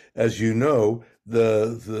possibility, as you know,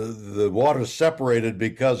 the water separated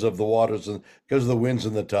because of the waters and because of the winds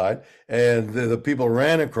and the tide, and the people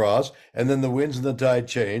ran across, and then the winds and the tide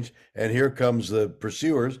changed, and here comes the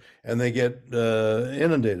pursuers, and they get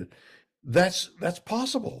inundated. That's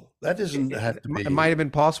possible. That doesn't have to be. It might have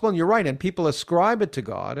been possible, and you're right. And people ascribe it to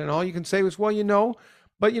God, and all you can say is,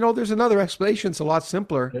 but there's another explanation. It's a lot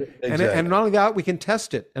simpler, exactly. and not only that, we can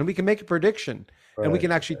test it, and we can make a prediction, and we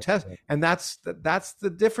can actually test, and that's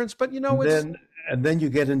the difference. But then you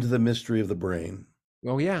get into the mystery of the brain.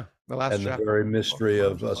 Oh yeah, the last and chapter. The very mystery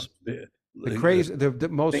of us. The crazy, the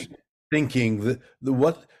most thinking.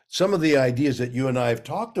 What some of the ideas that you and I have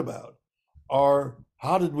talked about are.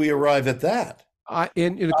 How did we arrive at that?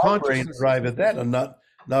 In the our consciousness, brain arrive at that, and not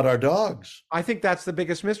our dogs. I think that's the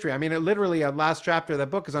biggest mystery. I mean, literally, a last chapter of that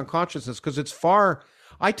book is on consciousness because it's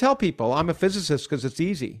I tell people I'm a physicist because it's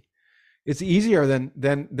easy. It's easier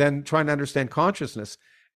than trying to understand consciousness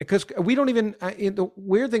because we don't even. The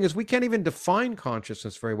weird thing is we can't even define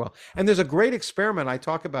consciousness very well. And there's a great experiment I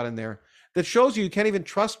talk about in there that shows you can't even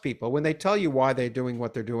trust people when they tell you why they're doing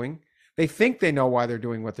what they're doing. They think they know why they're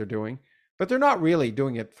doing what they're doing. But they're not really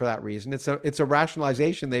doing it for that reason. It's a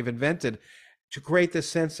rationalization they've invented to create this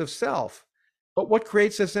sense of self. But what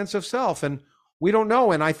creates this sense of self? And we don't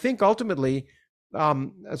know. And I think ultimately,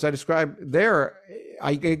 as I described there,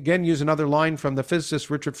 I again use another line from the physicist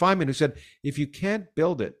Richard Feynman, who said, if you can't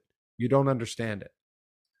build it, you don't understand it.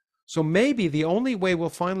 So maybe the only way we'll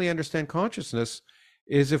finally understand consciousness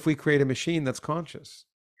is if we create a machine that's conscious.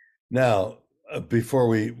 Now, before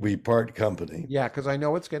we part company. Yeah, because I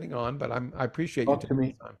know it's getting on, but I appreciate you taking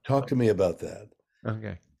the time. Talk to me about that.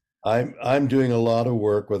 Okay. I'm doing a lot of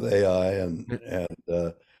work with AI, and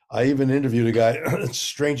I even interviewed a guy. It's the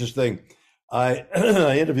strangest thing. I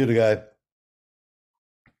interviewed a guy.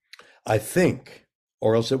 I think,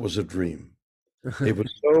 or else it was a dream. It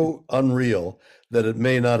was so unreal that it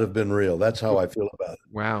may not have been real. That's how I feel about it.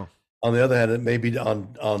 Wow. On the other hand, it may be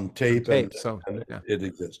on tape, and it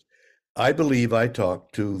exists. I believe I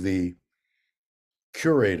talked to the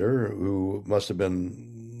curator, who must have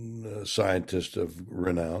been a scientist of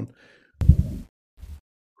renown,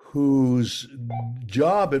 whose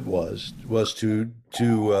job it was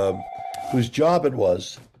whose job it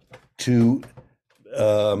was to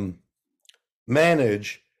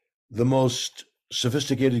manage the most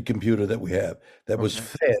sophisticated computer that we have, that was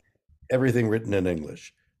fed everything written in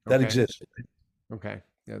English that existed. Okay.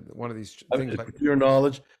 Yeah, one of these things like your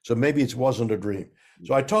knowledge. So maybe it wasn't a dream.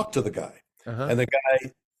 So I talked to the guy, and the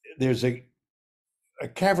guy, there's a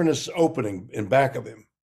cavernous opening in back of him,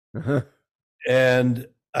 and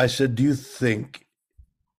I said, "Do you think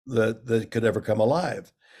that could ever come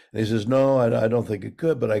alive?" And he says, "No, I don't think it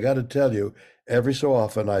could. But I got to tell you, every so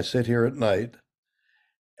often I sit here at night,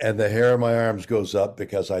 and the hair on my arms goes up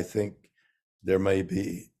because I think there may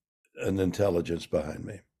be an intelligence behind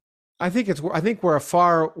me." I think we're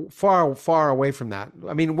far away from that.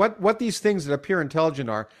 I mean, what these things that appear intelligent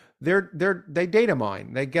are, they data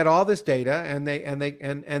mine. They get all this data and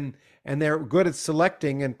they're good at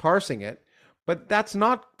selecting and parsing it. But that's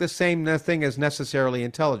not the same thing as necessarily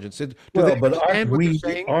intelligence. But aren't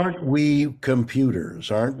we computers?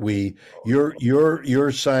 Aren't we?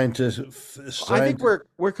 You're scientists. I think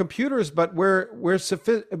we're computers, but we're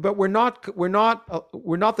not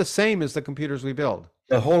the same as the computers we build.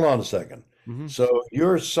 Hold on a second. So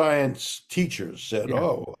your science teachers said,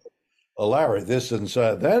 "Oh, Larry, this and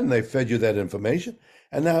so." Then they fed you that information,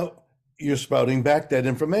 and now you're spouting back that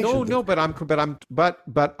information. No,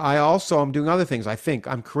 but I also am doing other things. I think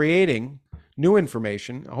I'm creating new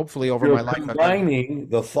information, hopefully over my life. Combining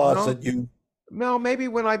the thoughts that you. No, maybe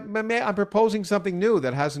when I'm proposing something new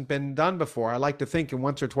that hasn't been done before. I like to think, and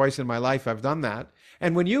once or twice in my life I've done that.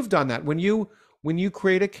 And when you've done that, when you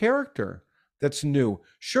create a character that's new.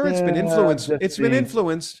 Sure, it's been influenced. It's been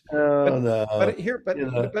influenced. But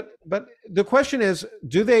the question is,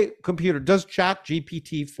 does Chat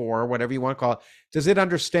GPT-4, whatever you want to call it, does it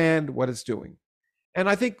understand what it's doing? And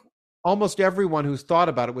I think almost everyone who's thought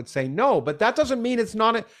about it would say no, but that doesn't mean it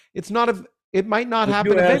might not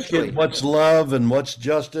happen eventually. It what's love and what's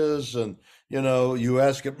justice, and you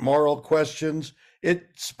ask it moral questions, it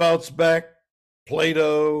spouts back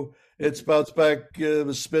Plato. It spouts back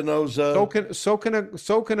Spinoza. So can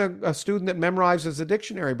a student that memorizes a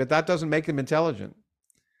dictionary, but that doesn't make him intelligent,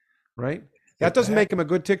 right? That doesn't make him a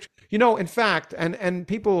good teacher. In fact, and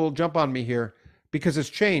people will jump on me here because it's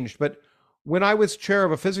changed, but when I was chair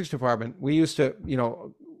of a physics department, we used to,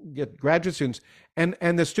 get graduate students,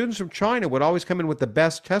 and the students from China would always come in with the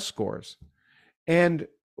best test scores. And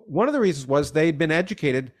one of the reasons was they'd been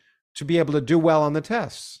educated to be able to do well on the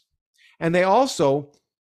tests. And they also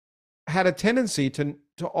had a tendency to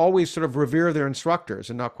always sort of revere their instructors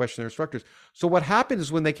and not question their instructors. So what happened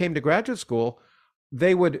is when they came to graduate school,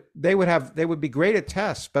 they would be great at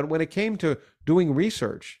tests, but when it came to doing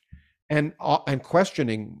research and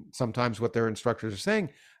questioning sometimes what their instructors are saying,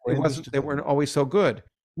 they weren't always so good.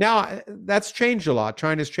 Now that's changed a lot.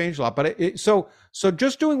 China's changed a lot, but so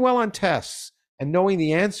just doing well on tests and knowing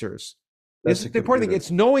the answers is the important thing.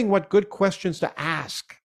 It's knowing what good questions to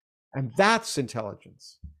ask, and that's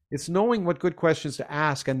intelligence. It's knowing what good questions to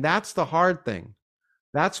ask, and that's the hard thing.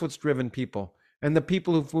 That's what's driven people. And the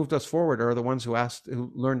people who've moved us forward are the ones who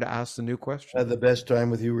learned to ask the new questions. I had the best time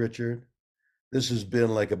with you, Richard. This has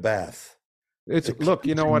been like a bath. Look,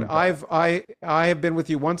 you know what? I have been with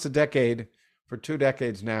you once a decade for 2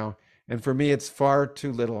 decades now, and for me, it's far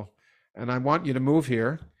too little. And I want you to move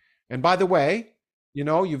here. And by the way, the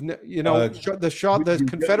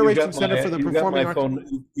Confederation Center for the Performing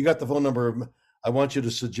Arts. You got the phone number. I want you to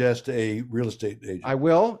suggest a real estate agent. I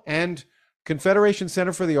will. And Confederation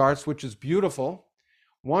Center for the Arts, which is beautiful,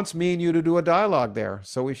 wants me and you to do a dialogue there.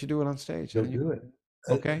 So we should do it on stage. We'll do it.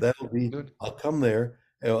 Okay. That'll be good. I'll come there.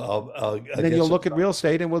 And then you'll look at real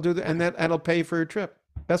estate, and we'll do that, and that'll pay for your trip.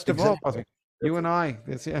 Best of all, you and I.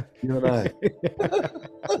 You and I.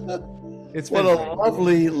 It's been a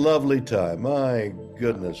lovely, lovely time. My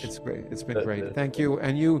goodness. It's great. It's been great. Thank you.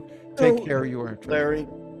 And you take care of your trip. Larry,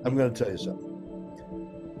 I'm going to tell you something.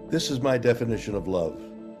 This is my definition of love.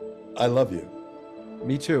 I love you.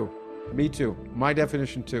 Me too. My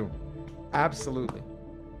definition too. Absolutely.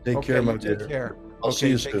 Take care, my dear. Take care. I'll see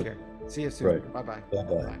you soon. Care. See you soon. Right. Bye-bye.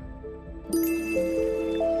 Bye-bye.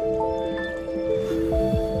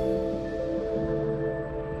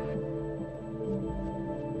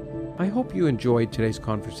 I hope you enjoyed today's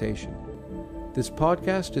conversation. This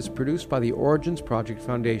podcast is produced by the Origins Project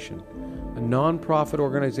Foundation, a non-profit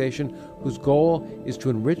organization whose goal is to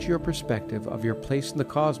enrich your perspective of your place in the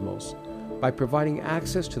cosmos by providing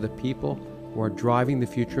access to the people who are driving the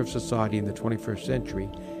future of society in the 21st century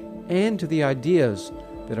and to the ideas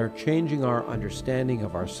that are changing our understanding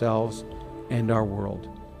of ourselves and our world.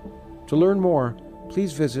 To learn more,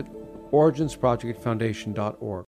 please visit originsprojectfoundation.org.